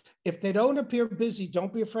 Okay. If they don't appear busy,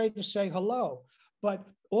 don't be afraid to say hello, but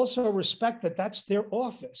also respect that that's their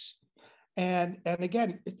office. And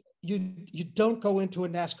again, you don't go into a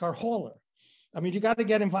NASCAR hauler. I mean, you got to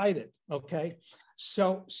get invited. Okay.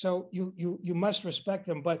 So you must respect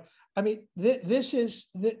them. But I mean, this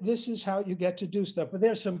is how you get to do stuff. But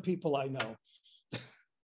there's some people I know.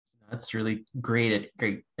 That's really great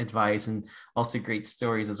advice, and also great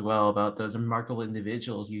stories as well about those remarkable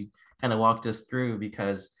individuals you kind of walked us through,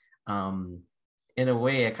 because in a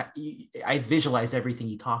way, I visualized everything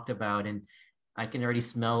you talked about, and I can already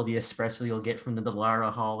smell the espresso you'll get from the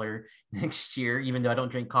Delara hauler next year, even though I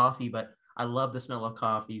don't drink coffee, but I love the smell of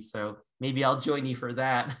coffee. So maybe I'll join you for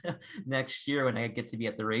that next year when I get to be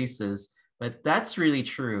at the races. But that's really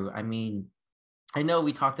true. I mean, I know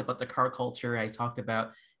we talked about the car culture. I talked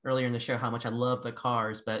about earlier in the show how much I love the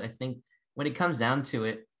cars, but I think when it comes down to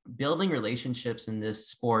it, building relationships in this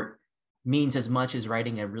sport means as much as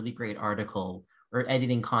writing a really great article or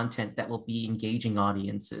editing content that will be engaging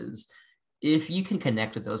audiences. If you can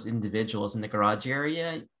connect with those individuals in the garage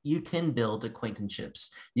area, you can build acquaintanceships,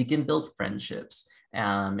 you can build friendships.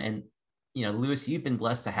 And, you know, Lewis, you've been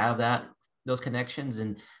blessed to have those connections.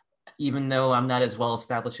 And even though I'm not as well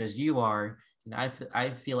established as you are, you know, I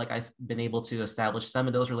feel like I've been able to establish some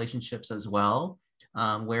of those relationships as well,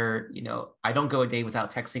 where, you know, I don't go a day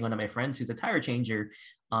without texting one of my friends who's a tire changer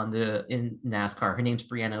in NASCAR. Her name's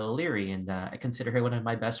Brianna O'Leary, and I consider her one of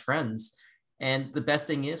my best friends. And the best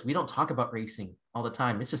thing is we don't talk about racing all the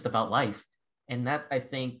time. It's just about life. And that, I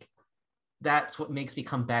think, that's what makes me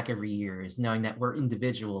come back every year, is knowing that we're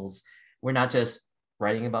individuals. We're not just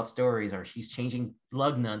writing about stories or she's changing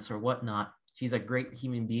lug nuts or whatnot. She's a great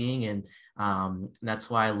human being. And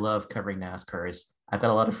that's why I love covering NASCAR. Is I've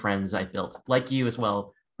got a lot of friends I built, like you as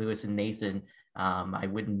well, Lewis and Nathan.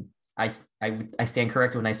 I stand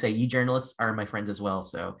corrected when I say you journalists are my friends as well.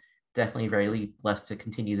 So definitely very blessed to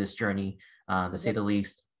continue this journey, to say the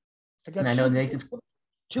least. I know Nathan's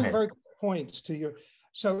two very quick points to your.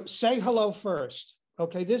 So say hello first.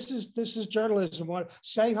 Okay, this is journalism.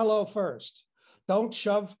 Say hello first. Don't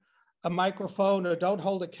shove a microphone or don't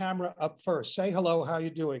hold a camera up first. Say hello, how you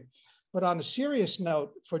doing? But on a serious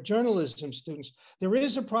note, for journalism students, there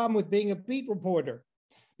is a problem with being a beat reporter,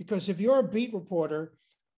 because if you're a beat reporter,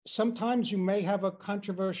 sometimes you may have a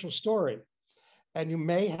controversial story and you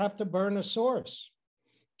may have to burn a source.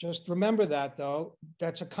 Just remember that, though.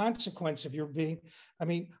 That's a consequence of your being. I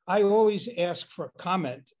mean, I always ask for a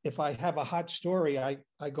comment. If I have a hot story, I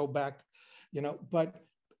go back, you know, but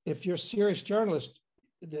if you're a serious journalist,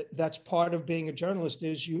 that's part of being a journalist,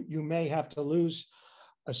 is you may have to lose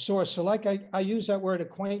a source. So like I use that word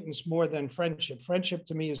acquaintance more than friendship. Friendship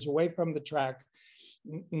to me is away from the track,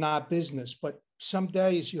 not business. But some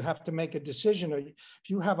days you have to make a decision. Or if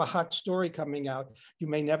you have a hot story coming out, you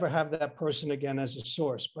may never have that person again as a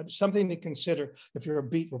source. But it's something to consider if you're a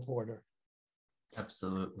beat reporter.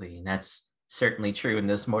 Absolutely. And that's certainly true in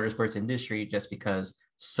this motorsports industry, just because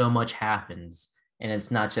so much happens. And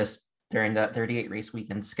it's not just during that 38 race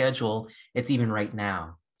weekend schedule, it's even right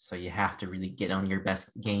now. So you have to really get on your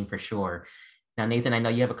best game for sure. Now, Nathan, I know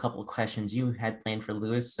you have a couple of questions you had planned for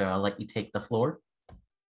Lewis, so I'll let you take the floor.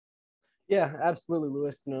 Yeah, absolutely,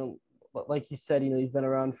 Lewis. You know, like you said, you know, you've been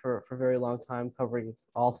around for a very long time, covering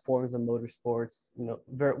all forms of motorsports, you know,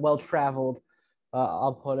 very well traveled,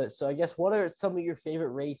 I'll put it. So I guess, what are some of your favorite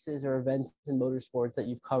races or events in motorsports that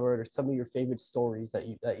you've covered, or some of your favorite stories that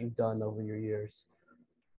you've done over your years?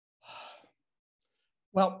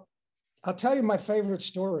 Well, I'll tell you my favorite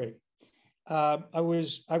story. I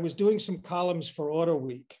was doing some columns for Auto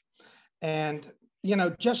Week, and you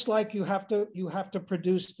know, just like you have to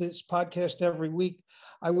produce this podcast every week,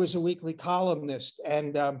 I was a weekly columnist,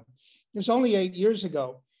 and it was only 8 years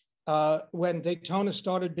ago when Daytona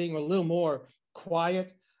started being a little more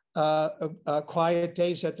quiet, quiet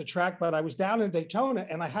days at the track. But I was down in Daytona,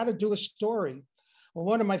 and I had to do a story. Well,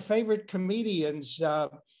 one of my favorite comedians.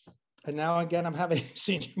 And now again, I'm having a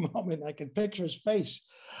senior moment. I can picture his face.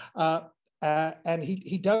 And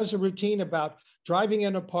he does a routine about driving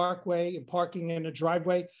in a parkway and parking in a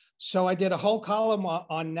driveway. So I did a whole column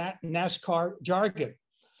on NASCAR jargon.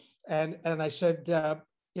 And I said,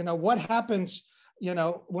 you know, what happens, you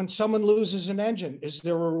know, when someone loses an engine? Is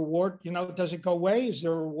there a reward? You know, does it go away? Is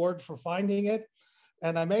there a reward for finding it?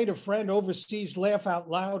 And I made a friend overseas laugh out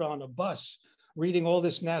loud on a bus reading all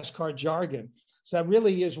this NASCAR jargon. So that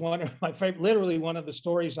really is one of my favorite, literally one of the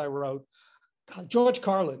stories I wrote. George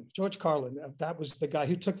Carlin, that was the guy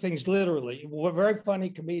who took things literally. A very funny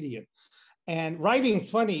comedian. And writing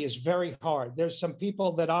funny is very hard. There's some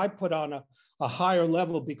people that I put on a higher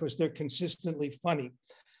level because they're consistently funny.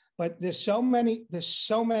 But there's so many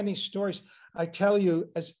stories. I tell you,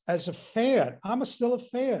 as a fan, I'm still a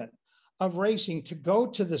fan of racing, to go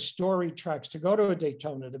to the story tracks, to go to a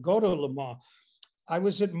Daytona, to go to Le Mans. I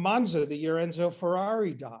was at Monza the year Enzo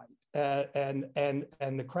Ferrari died, and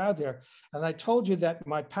the crowd there. And I told you that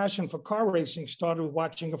my passion for car racing started with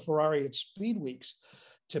watching a Ferrari at Speed Weeks.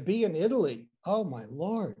 To be in Italy, oh my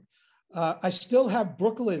Lord. I still have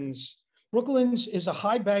Brooklands. Brooklands is a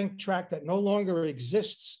high bank track that no longer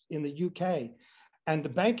exists in the UK. and the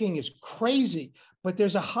banking is crazy. But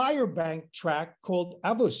there's a higher bank track called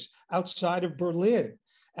Avus outside of Berlin,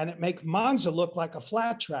 and it makes Monza look like a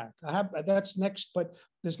flat track. That's next, but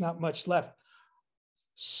there's not much left.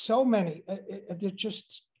 So many, they're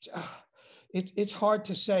just, it's hard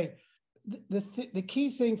to say. The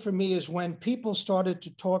key thing for me is when people started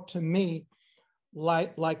to talk to me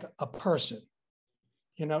like a person,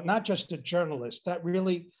 not just a journalist. That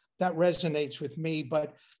resonates with me.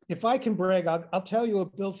 But if I can brag, I'll tell you a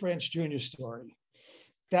Bill France Jr. story.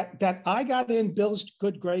 That I got in Bill's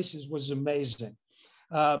good graces was amazing.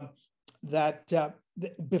 Before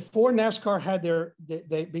NASCAR had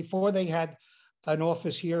before they had an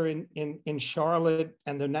office here in Charlotte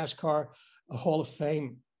and the NASCAR Hall of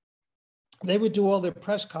Fame, they would do all their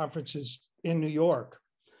press conferences in New York.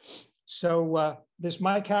 So this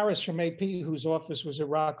Mike Harris from AP, whose office was at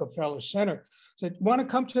Rockefeller Center, said, "Want to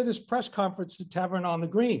come to this press conference at Tavern on the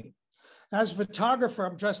Green?" As a photographer,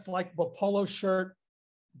 I'm dressed like a polo shirt,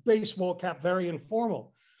 baseball cap, very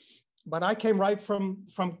informal. But I came right from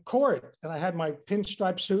court, and I had my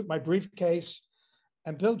pinstripe suit, my briefcase,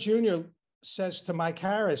 and Bill Jr. says to Mike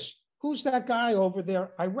Harris, "Who's that guy over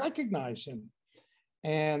there? I recognize him."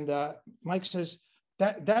 And Mike says,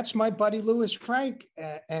 that's my buddy Louis Frank.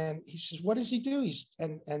 And he says, "What does he do?"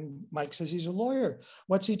 And Mike says, "He's a lawyer."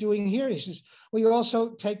 "What's he doing here?" He says, "Well, he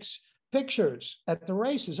also takes pictures at the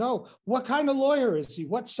races." "Oh, what kind of lawyer is he?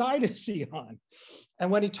 What side is he on?" And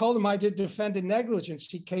when he told him I did defendant negligence,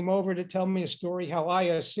 he came over to tell me a story how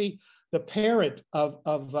ISC, the parent of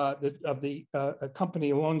the company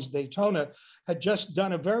who owns Daytona, had just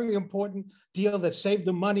done a very important deal that saved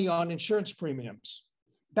them money on insurance premiums.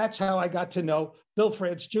 That's how I got to know Bill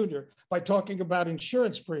France Jr., by talking about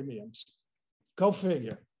insurance premiums. Go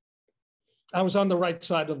figure. I was on the right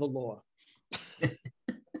side of the law.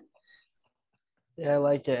 Yeah, I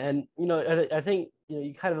like it. And, I think,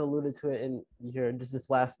 you kind of alluded to it in here just this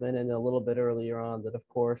last minute and a little bit earlier on that, of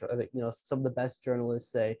course, I think, some of the best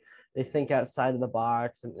journalists say they think outside of the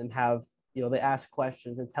box and have, they ask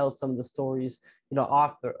questions and tell some of the stories,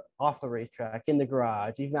 off the racetrack, in the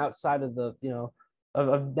garage, even outside of the,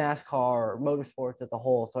 of NASCAR or motorsports as a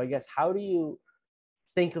whole. So I guess, how do you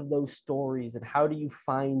think of those stories, and how do you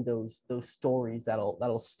find those stories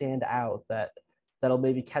that'll stand out, that'll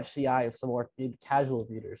maybe catch the eye of some more maybe casual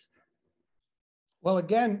readers? Well,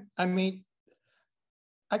 again, I mean,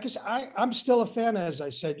 I guess I'm still a fan, as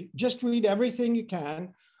I said. Just read everything you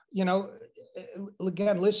can.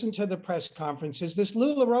 Again, listen to the press conferences. This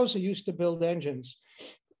Lou LaRosa used to build engines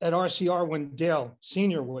at RCR when Dale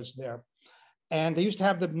Sr. was there. And they used to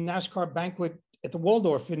have the NASCAR banquet at the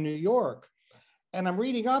Waldorf in New York. And I'm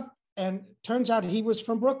reading up, and turns out he was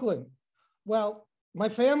from Brooklyn. Well, my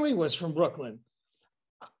family was from Brooklyn.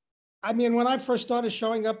 I mean, when I first started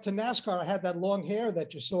showing up to NASCAR, I had that long hair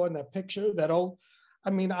that you saw in that picture, I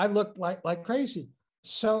looked like crazy.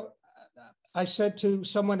 So I said to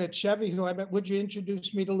someone at Chevy who I met, "Would you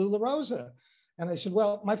introduce me to Lou LaRosa?" And I said,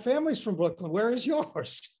 "Well, my family's from Brooklyn. Where is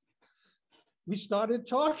yours?" We started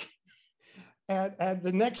talking. And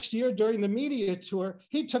the next year during the media tour,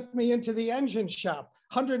 he took me into the engine shop.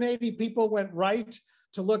 180 people went right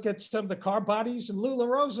to look at some of the car bodies. And Lou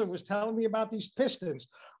LaRosa was telling me about these pistons.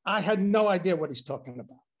 I had no idea what he's talking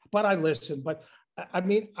about, but I listened. But I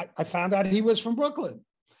mean, I found out he was from Brooklyn.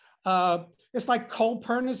 It's like Cole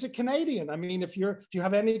Pern is a Canadian. I mean, if you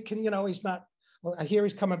have any, he's not, well, I hear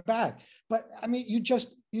he's coming back. But I mean, you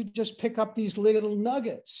just pick up these little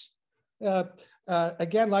nuggets.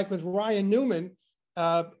 Again, like with Ryan Newman,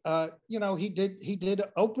 he did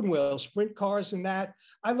open wheel sprint cars and that.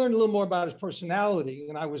 I learned a little more about his personality,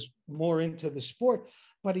 and I was more into the sport.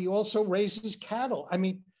 But he also raises cattle. I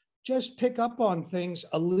mean, just pick up on things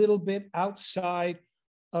a little bit outside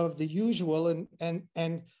of the usual. And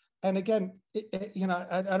again,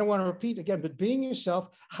 I don't want to repeat again, but being yourself,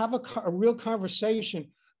 have a real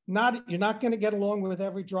conversation. You're not going to get along with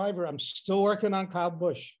every driver. I'm still working on Kyle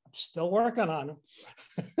Busch. I'm still working on him.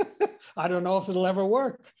 I don't know if it'll ever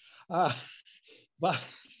work, but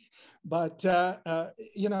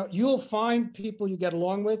you'll find people you get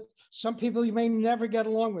along with. Some people you may never get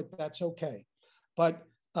along with. That's okay, but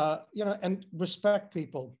and respect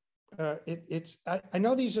people. I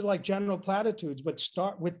know these are like general platitudes, but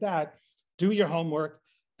start with that. Do your homework,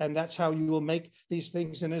 and that's how you will make these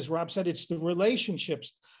things. And as Rob said, it's the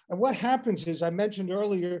relationships. And what happens is, I mentioned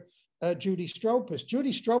earlier, Judy Stropus.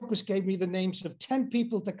 Judy Stropus gave me the names of 10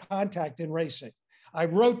 people to contact in racing. I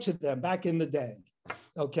wrote to them back in the day.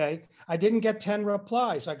 Okay. I didn't get 10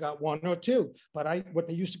 replies. I got 1 or 2, but what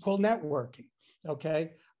they used to call networking.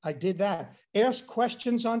 Okay. I did that. Ask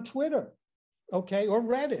questions on Twitter. okay, or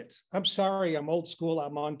Reddit. I'm sorry, I'm old school.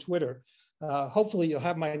 I'm on Twitter. Hopefully you'll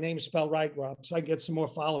have my name spelled right, Rob, so I get some more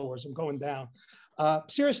followers. I'm going down.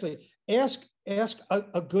 Seriously, ask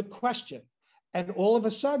a good question. And all of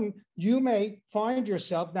a sudden, you may find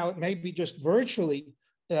yourself, now it may be just virtually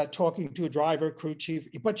talking to a driver, crew chief,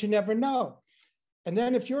 but you never know. And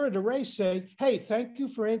then if you're at a race, say, hey, thank you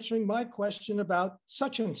for answering my question about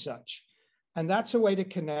such and such. And that's a way to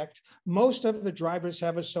connect. Most of the drivers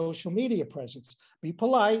have a social media presence. Be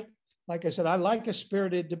polite. Like I said, I like a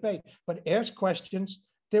spirited debate, but ask questions.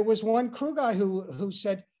 There was one crew guy who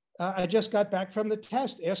said, I just got back from the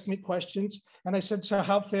test, ask me questions. And I said, so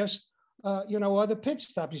how fast, are the pit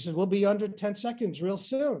stops? He said, we'll be under 10 seconds real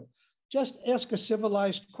soon. Just ask a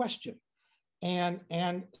civilized question. And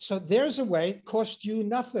so there's a way, it costs you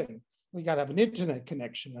nothing. We got to have an internet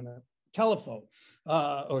connection and a telephone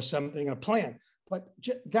or something, a plan. But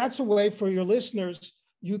that's a way for your listeners.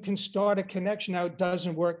 You can start a connection. Now, it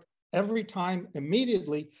doesn't work every time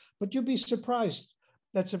immediately, but you'll be surprised.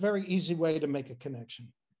 That's a very easy way to make a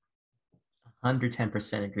connection.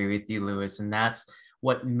 110% agree with you, Lewis. And that's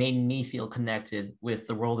what made me feel connected with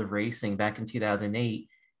the world of racing back in 2008.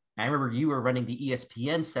 I remember you were running the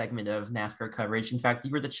ESPN segment of NASCAR coverage. In fact,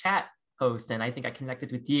 you were the chat host, and I think I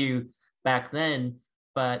connected with you back then.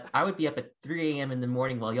 But I would be up at 3 a.m. in the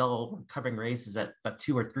morning while y'all were covering races at about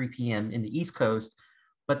 2 or 3 p.m. in the East Coast.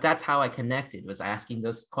 But that's how I connected, was asking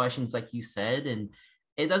those questions like you said. And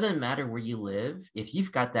it doesn't matter where you live. If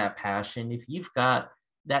you've got that passion, if you've got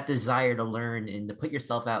that desire to learn and to put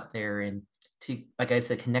yourself out there and to, like I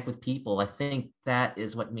said, connect with people, I think that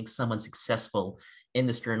is what makes someone successful in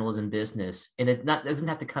this journalism business. And it doesn't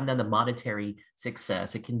have to come down to monetary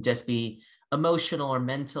success. It can just be emotional or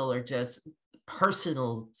mental or just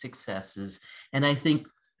personal successes. And I think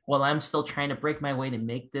while I'm still trying to break my way to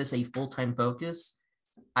make this a full-time focus,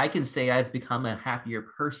 I can say I've become a happier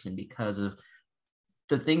person because of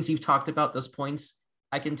the things you've talked about, those points.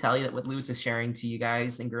 I can tell you that what Lewis is sharing to you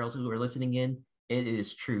guys and girls who are listening in, it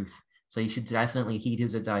is truth. So you should definitely heed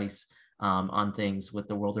his advice on things with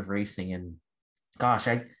the world of racing. And gosh,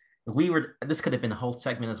 this could have been a whole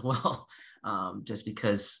segment as well, just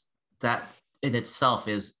because that in itself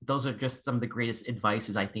those are just some of the greatest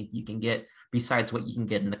advices I think you can get besides what you can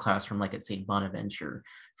get in the classroom, like at St. Bonaventure,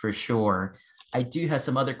 for sure. I do have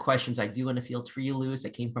some other questions I do want to field for you, Lewis,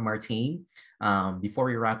 that came from our team before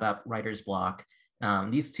we wrap up writer's block.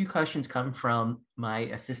 These two questions come from my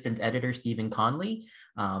assistant editor, Stephen Conley,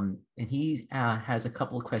 and he has a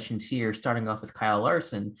couple of questions here, starting off with Kyle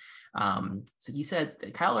Larson. So he said,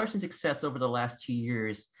 Kyle Larson's success over the last 2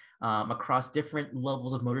 years across different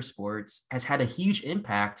levels of motorsports has had a huge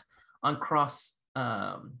impact on cross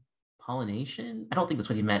pollination. I don't think that's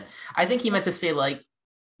what he meant. I think he meant to say like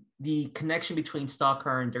the connection between stock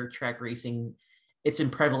car and dirt track racing. It's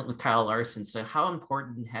been prevalent with Kyle Larson. So how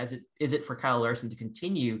important is it for Kyle Larson to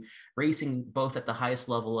continue racing both at the highest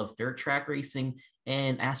level of dirt track racing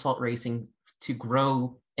and asphalt racing to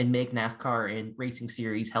grow and make NASCAR and racing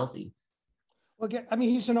series healthy? Well, again, I mean,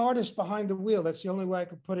 he's an artist behind the wheel. That's the only way I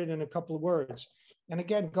could put it in a couple of words. And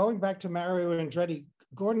again, going back to Mario Andretti,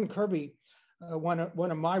 Gordon Kirby, one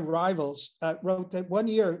of my rivals, wrote that one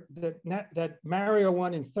year that Mario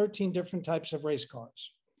won in 13 different types of race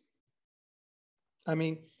cars. I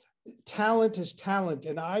mean, talent is talent.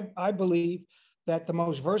 And I believe that the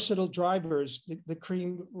most versatile drivers, the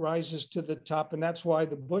cream rises to the top. And that's why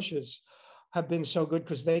the Bushes have been so good,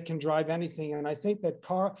 because they can drive anything. And I think that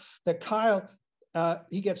Kyle,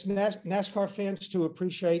 he gets NASCAR fans to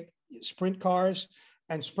appreciate sprint cars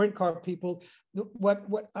and sprint car people.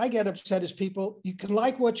 What I get upset is people, you can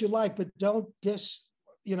like what you like, but don't diss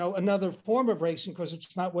another form of racing because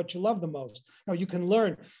it's not what you love the most. No, you can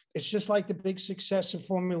learn. It's just like the big success of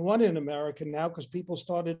Formula One in America now, because people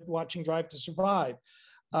started watching Drive to Survive.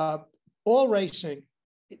 All racing,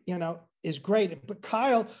 is great. But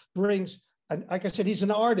Kyle brings, like I said, he's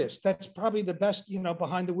an artist. That's probably the best,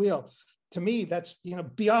 behind the wheel. To me, that's,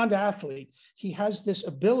 beyond athlete. He has this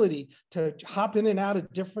ability to hop in and out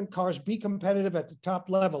of different cars, be competitive at the top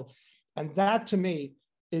level. And that, to me,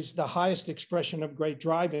 is the highest expression of great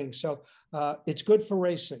driving. So it's good for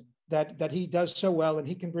racing that he does so well, and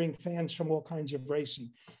he can bring fans from all kinds of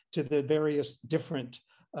racing to the various different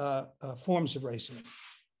forms of racing.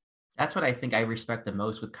 That's what I think I respect the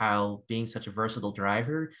most with Kyle being such a versatile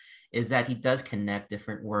driver, is that he does connect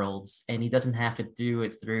different worlds, and he doesn't have to do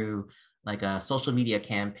it through like a social media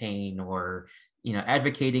campaign or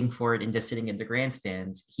advocating for it and just sitting in the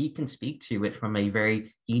grandstands. He can speak to it from a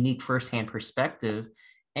very unique firsthand perspective.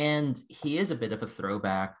 And he is a bit of a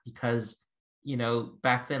throwback because,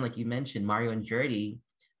 back then, like you mentioned, Mario Andretti,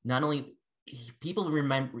 not only people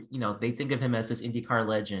remember, they think of him as this IndyCar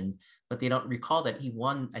legend, but they don't recall that he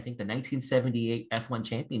won, I think, the 1978 F1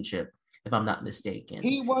 championship, if I'm not mistaken.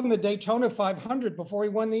 He won the Daytona 500 before he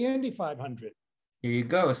won the Indy 500. Here you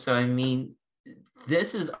go. So, I mean,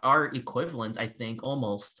 this is our equivalent, I think,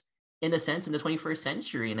 almost in a sense in the 21st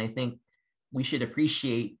century. And I think we should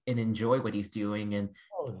appreciate and enjoy what he's doing and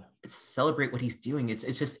celebrate what he's doing. It's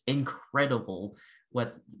just incredible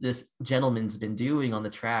what this gentleman's been doing on the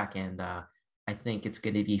track. And I think it's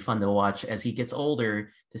going to be fun to watch as he gets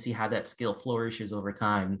older to see how that skill flourishes over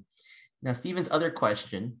time. Now, Steven's other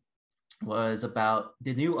question was about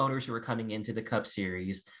the new owners who are coming into the Cup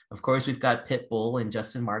Series. Of course, we've got Pitbull and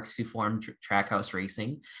Justin Marks, who formed Trackhouse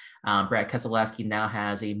Racing. Brad Keselowski now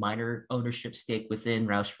has a minor ownership stake within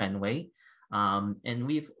Roush Fenway. And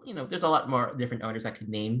we've, there's a lot more different owners I could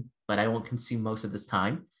name, but I won't consume most of this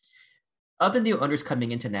time. Of the new owners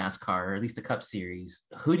coming into NASCAR, or at least the Cup Series,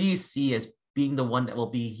 who do you see as being the one that will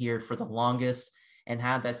be here for the longest and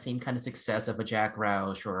have that same kind of success of a Jack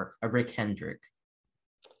Roush or a Rick Hendrick?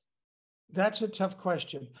 That's a tough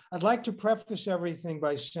question. I'd like to preface everything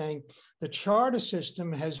by saying the charter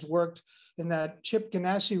system has worked in that Chip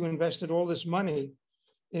Ganassi, who invested all this money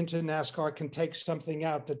into NASCAR, can take something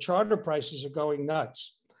out. The charter prices are going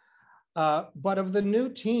nuts. But of the new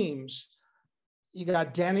teams, you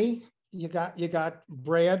got Denny, you got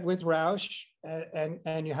Brad with Roush,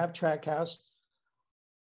 and you have Trackhouse.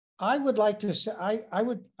 I would like to say,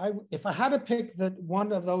 if I had to pick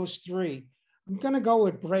one of those three, I'm going to go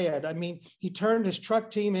with Brad. I mean, he turned his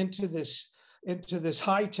truck team into this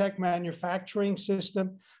high-tech manufacturing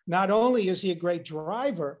system. Not only is he a great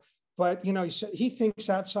driver, but he thinks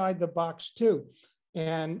outside the box too.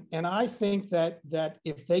 And I think that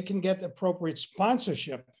if they can get the appropriate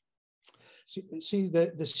sponsorship, see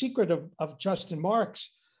the secret of Justin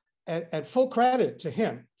Marks, and full credit to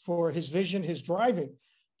him for his vision, his driving,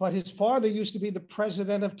 but his father used to be the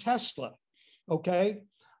president of Tesla. Okay.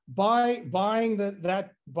 Buying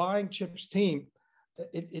Chip's team,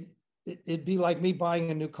 it'd be like me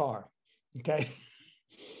buying a new car. Okay.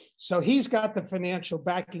 So he's got the financial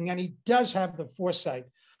backing and he does have the foresight,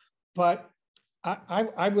 but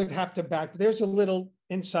I would have to back. There's a little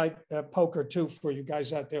inside poker too for you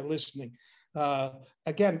guys out there listening.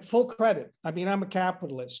 Again, full credit. I mean, I'm a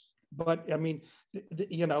capitalist, but I mean,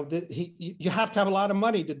 you have to have a lot of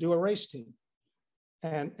money to do a race team.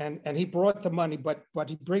 And he brought the money, but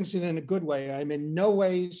he brings it in a good way. I'm in no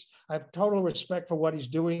ways, I have total respect for what he's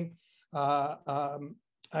doing. But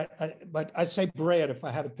I'd say Brad, if I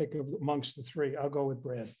had to pick amongst the three, I'll go with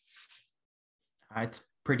Brad. It's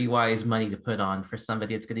pretty wise money to put on for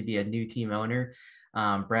somebody that's going to be a new team owner.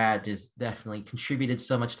 Brad has definitely contributed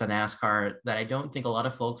so much to NASCAR that I don't think a lot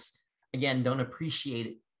of folks, again, don't appreciate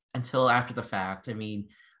it until after the fact. I mean,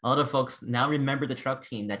 a lot of folks now remember the truck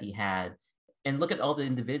team that he had. And look at all the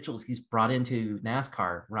individuals he's brought into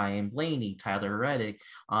NASCAR: Ryan Blaney, Tyler Reddick,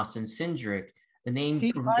 Austin Cindric.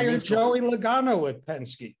 He hired Joey Logano at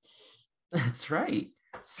Penske. That's right.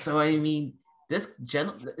 So, I mean,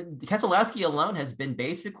 Keselowski alone has been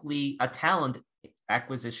basically a talent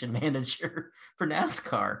acquisition manager for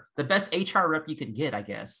NASCAR. The best HR rep you can get, I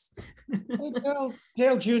guess. Well,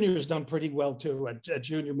 Dale Jr. has done pretty well too at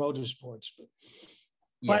Junior Motorsports.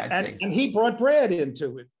 And he brought Brad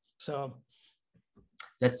into it. So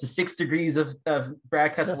that's the 6 degrees of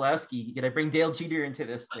Brad Keselowski. You got to bring Dale Jr. into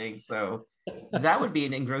this thing. So that would be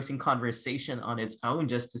an engrossing conversation on its own,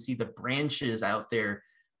 just to see the branches out there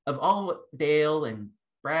of all Dale and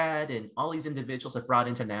Brad and all these individuals have brought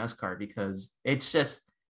into NASCAR, because it's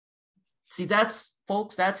just, see, that's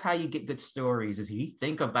how you get good stories, is you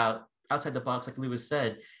think about outside the box, like Lewis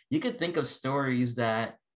said. You could think of stories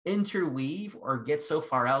that interweave or get so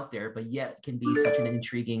far out there, but yet can be such an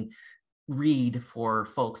intriguing read for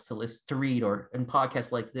folks to read, or in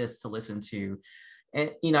podcasts like this to listen to.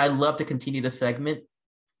 And I'd love to continue the segment.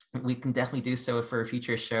 We can definitely do so for a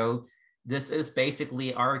future show. This is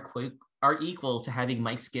basically our equal to having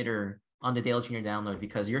Mike Skidder on the Dale Jr. Download,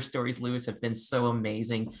 because your stories, Lewis, have been so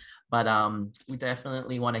amazing. But we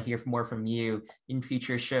definitely want to hear more from you in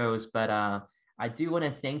future shows. But I do want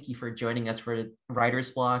to thank you for joining us for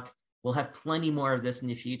Writer's Block. We'll have plenty more of this in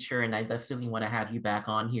the future, and I definitely want to have you back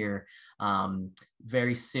on here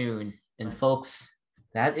very soon. And folks,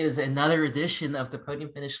 that is another edition of the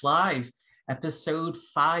Podium Finish Live, episode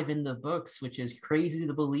 5 in the books, which is crazy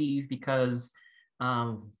to believe, because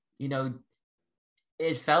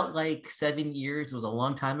it felt like 7 years was a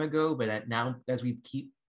long time ago, but now as we keep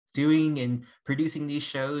doing and producing these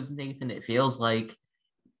shows, Nathan, it feels like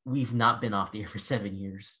we've not been off the air for 7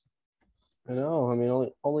 years. I know. I mean,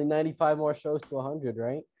 only 95 more shows to 100,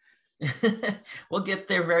 right? We'll get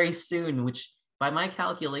there very soon, which by my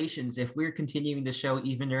calculations, if we're continuing the show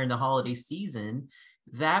even during the holiday season,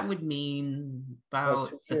 that would mean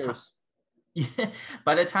about the time. Yeah,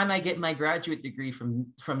 by the time I get my graduate degree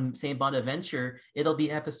from St. Bonaventure, it'll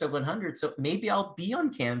be episode 100. So maybe I'll be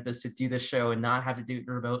on campus to do the show and not have to do it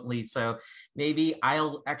remotely. So maybe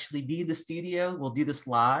I'll actually be in the studio. We'll do this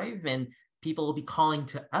live, and people will be calling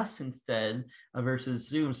to us instead versus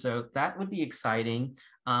Zoom. So that would be exciting,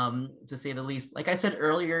 to say the least. Like I said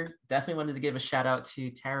earlier, definitely wanted to give a shout out to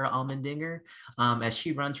Tara Almendinger, as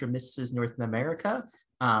she runs for Mrs. North America.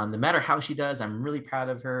 No matter how she does, I'm really proud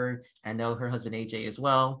of her. I know her husband AJ as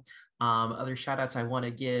well. Other shout outs I want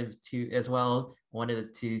to give to as well. I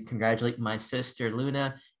wanted to congratulate my sister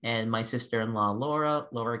Luna and my sister-in-law Laura.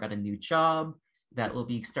 Laura got a new job that will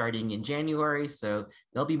be starting in January. So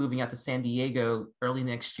they'll be moving out to San Diego early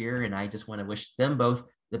next year. And I just want to wish them both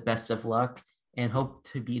the best of luck and hope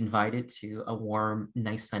to be invited to a warm,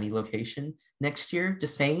 nice, sunny location next year,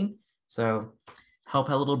 just saying. So help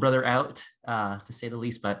a little brother out, to say the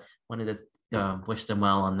least, but wanted to wish them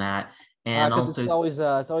well on that. And also,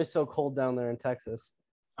 it's always so cold down there in Texas.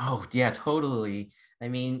 Oh yeah, totally. I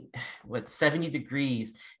mean, what, 70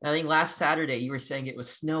 degrees? And I think last Saturday you were saying it was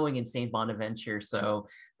snowing in St. Bonaventure. So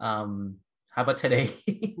how about today?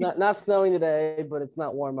 not snowing today, but it's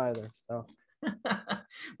not warm either. So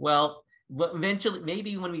well, eventually,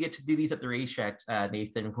 maybe when we get to do these at the racetrack,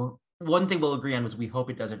 Nathan, one thing we'll agree on was we hope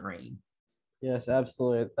it doesn't rain. Yes,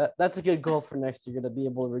 absolutely. That's a good goal for next year, to be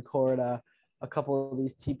able to record a couple of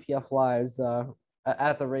these TPF lives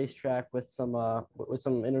at the racetrack with some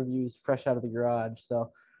interviews fresh out of the garage.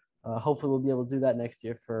 So hopefully we'll be able to do that next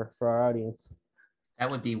year for our audience.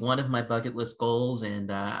 That would be one of my bucket list goals.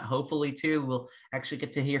 And hopefully, too, we'll actually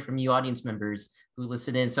get to hear from you audience members who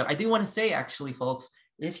listen in. So I do want to say, actually, folks,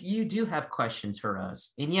 if you do have questions for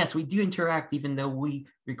us, and yes, we do interact even though we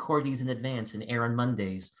record these in advance and air on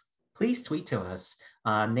Mondays, please tweet to us.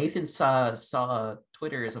 Nathan saw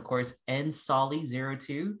Twitter is, of course,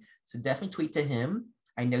 nsolly02. So definitely tweet to him.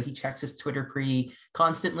 I know he checks his Twitter pretty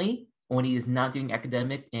constantly when he is not doing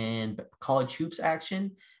academic and college hoops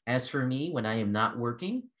action. As for me, when I am not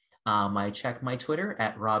working, I check my Twitter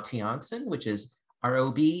at Rob Tiongson, which is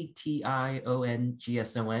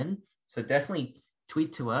ROBTIONGSON. So definitely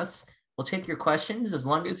tweet to us. We'll take your questions as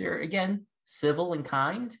long as they're, again, civil and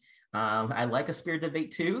kind. I like a spirit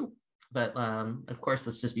debate too. But of course,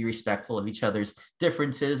 let's just be respectful of each other's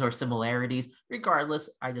differences or similarities. Regardless,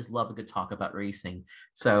 I just love a good talk about racing.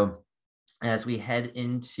 So as we head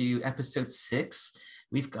into episode 6,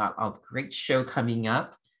 we've got a great show coming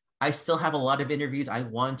up. I still have a lot of interviews I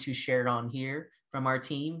want to share on here from our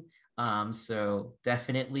team. So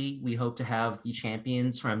definitely, we hope to have the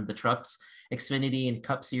champions from the Trucks, Xfinity, and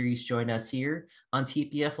Cup Series join us here on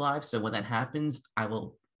TPF Live. So when that happens,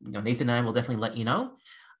 Nathan and I will definitely let you know.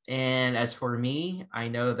 And as for me, I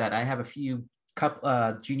know that I have a few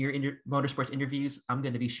junior motorsports interviews I'm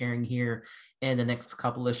going to be sharing here in the next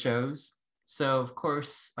couple of shows. So, of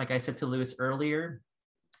course, like I said to Lewis earlier,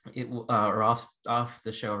 or off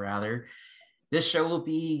the show rather, this show will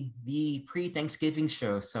be the pre-Thanksgiving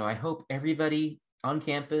show. So I hope everybody on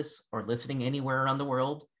campus or listening anywhere around the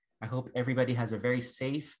world, I hope everybody has a very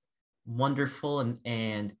safe, wonderful,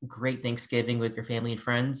 and great Thanksgiving with your family and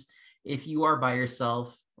friends. If you are by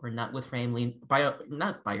yourself or not with family,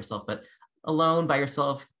 not by yourself, but alone by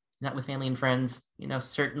yourself, not with family and friends,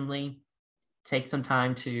 certainly take some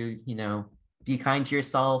time to, be kind to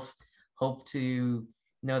yourself. Hope to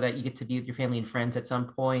know that you get to be with your family and friends at some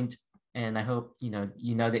point. And I hope,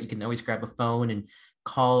 that you can always grab a phone and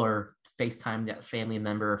call or FaceTime that family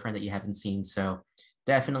member or friend that you haven't seen. So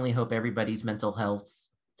definitely hope everybody's mental health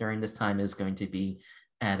during this time is going to be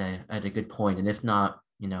at a good point. And if not,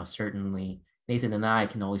 certainly Nathan and I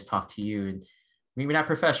can always talk to you. And we're not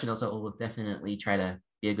professionals, so we'll definitely try to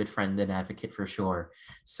be a good friend and advocate for sure.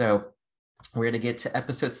 So we're going to get to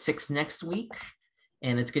episode 6 next week,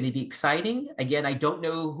 and it's going to be exciting. Again, I don't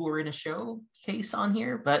know who we're in a showcase on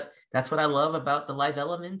here, but that's what I love about the live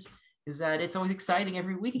element, is that it's always exciting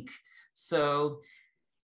every week. So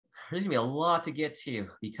there's going to be a lot to get to,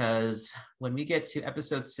 because when we get to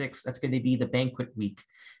episode 6, that's going to be the banquet week.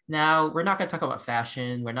 Now, we're not going to talk about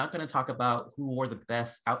fashion. We're not going to talk about who wore the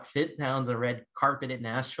best outfit down the red carpet at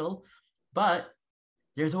Nashville, but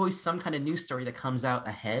there's always some kind of news story that comes out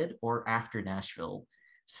ahead or after Nashville.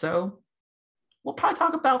 So we'll probably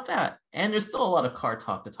talk about that. And there's still a lot of car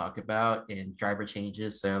talk to talk about and driver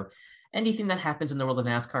changes. So anything that happens in the world of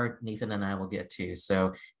NASCAR, Nathan and I will get to.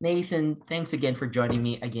 So Nathan, thanks again for joining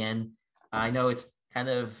me again. I know it's kind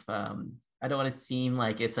of I don't want to seem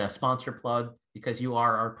like it's a sponsor plug because you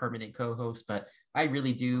are our permanent co-host, but I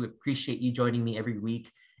really do appreciate you joining me every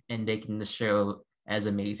week and making the show as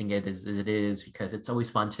amazing as it is, because it's always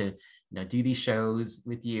fun to do these shows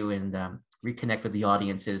with you and reconnect with the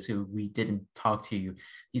audiences who we didn't talk to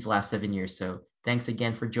these last 7 years. So thanks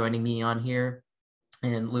again for joining me on here.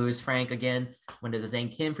 And Louis Franck, again, wanted to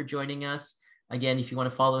thank him for joining us. Again, if you want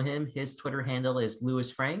to follow him, his Twitter handle is Louis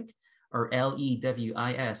Franck, or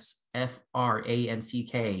LEWISFRANCK,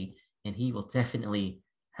 and he will definitely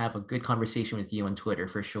have a good conversation with you on Twitter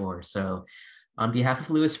for sure. So on behalf of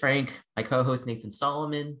Louis Franck, my co-host Nathan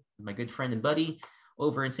Solomon, my good friend and buddy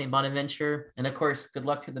over in St. Bonaventure, and of course, good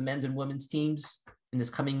luck to the men's and women's teams in this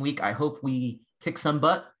coming week. I hope we kick some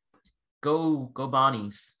butt. Go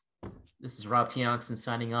Bonnies. This is Rob Tiongson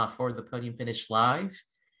signing off for the Podium Finish Live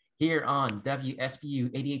here on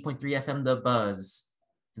WSBU 88.3 FM, The Buzz.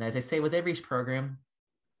 And as I say with every program,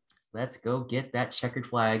 let's go get that checkered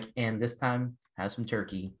flag, and this time have some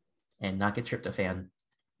turkey and not get tryptophan.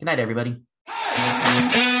 Good night, everybody.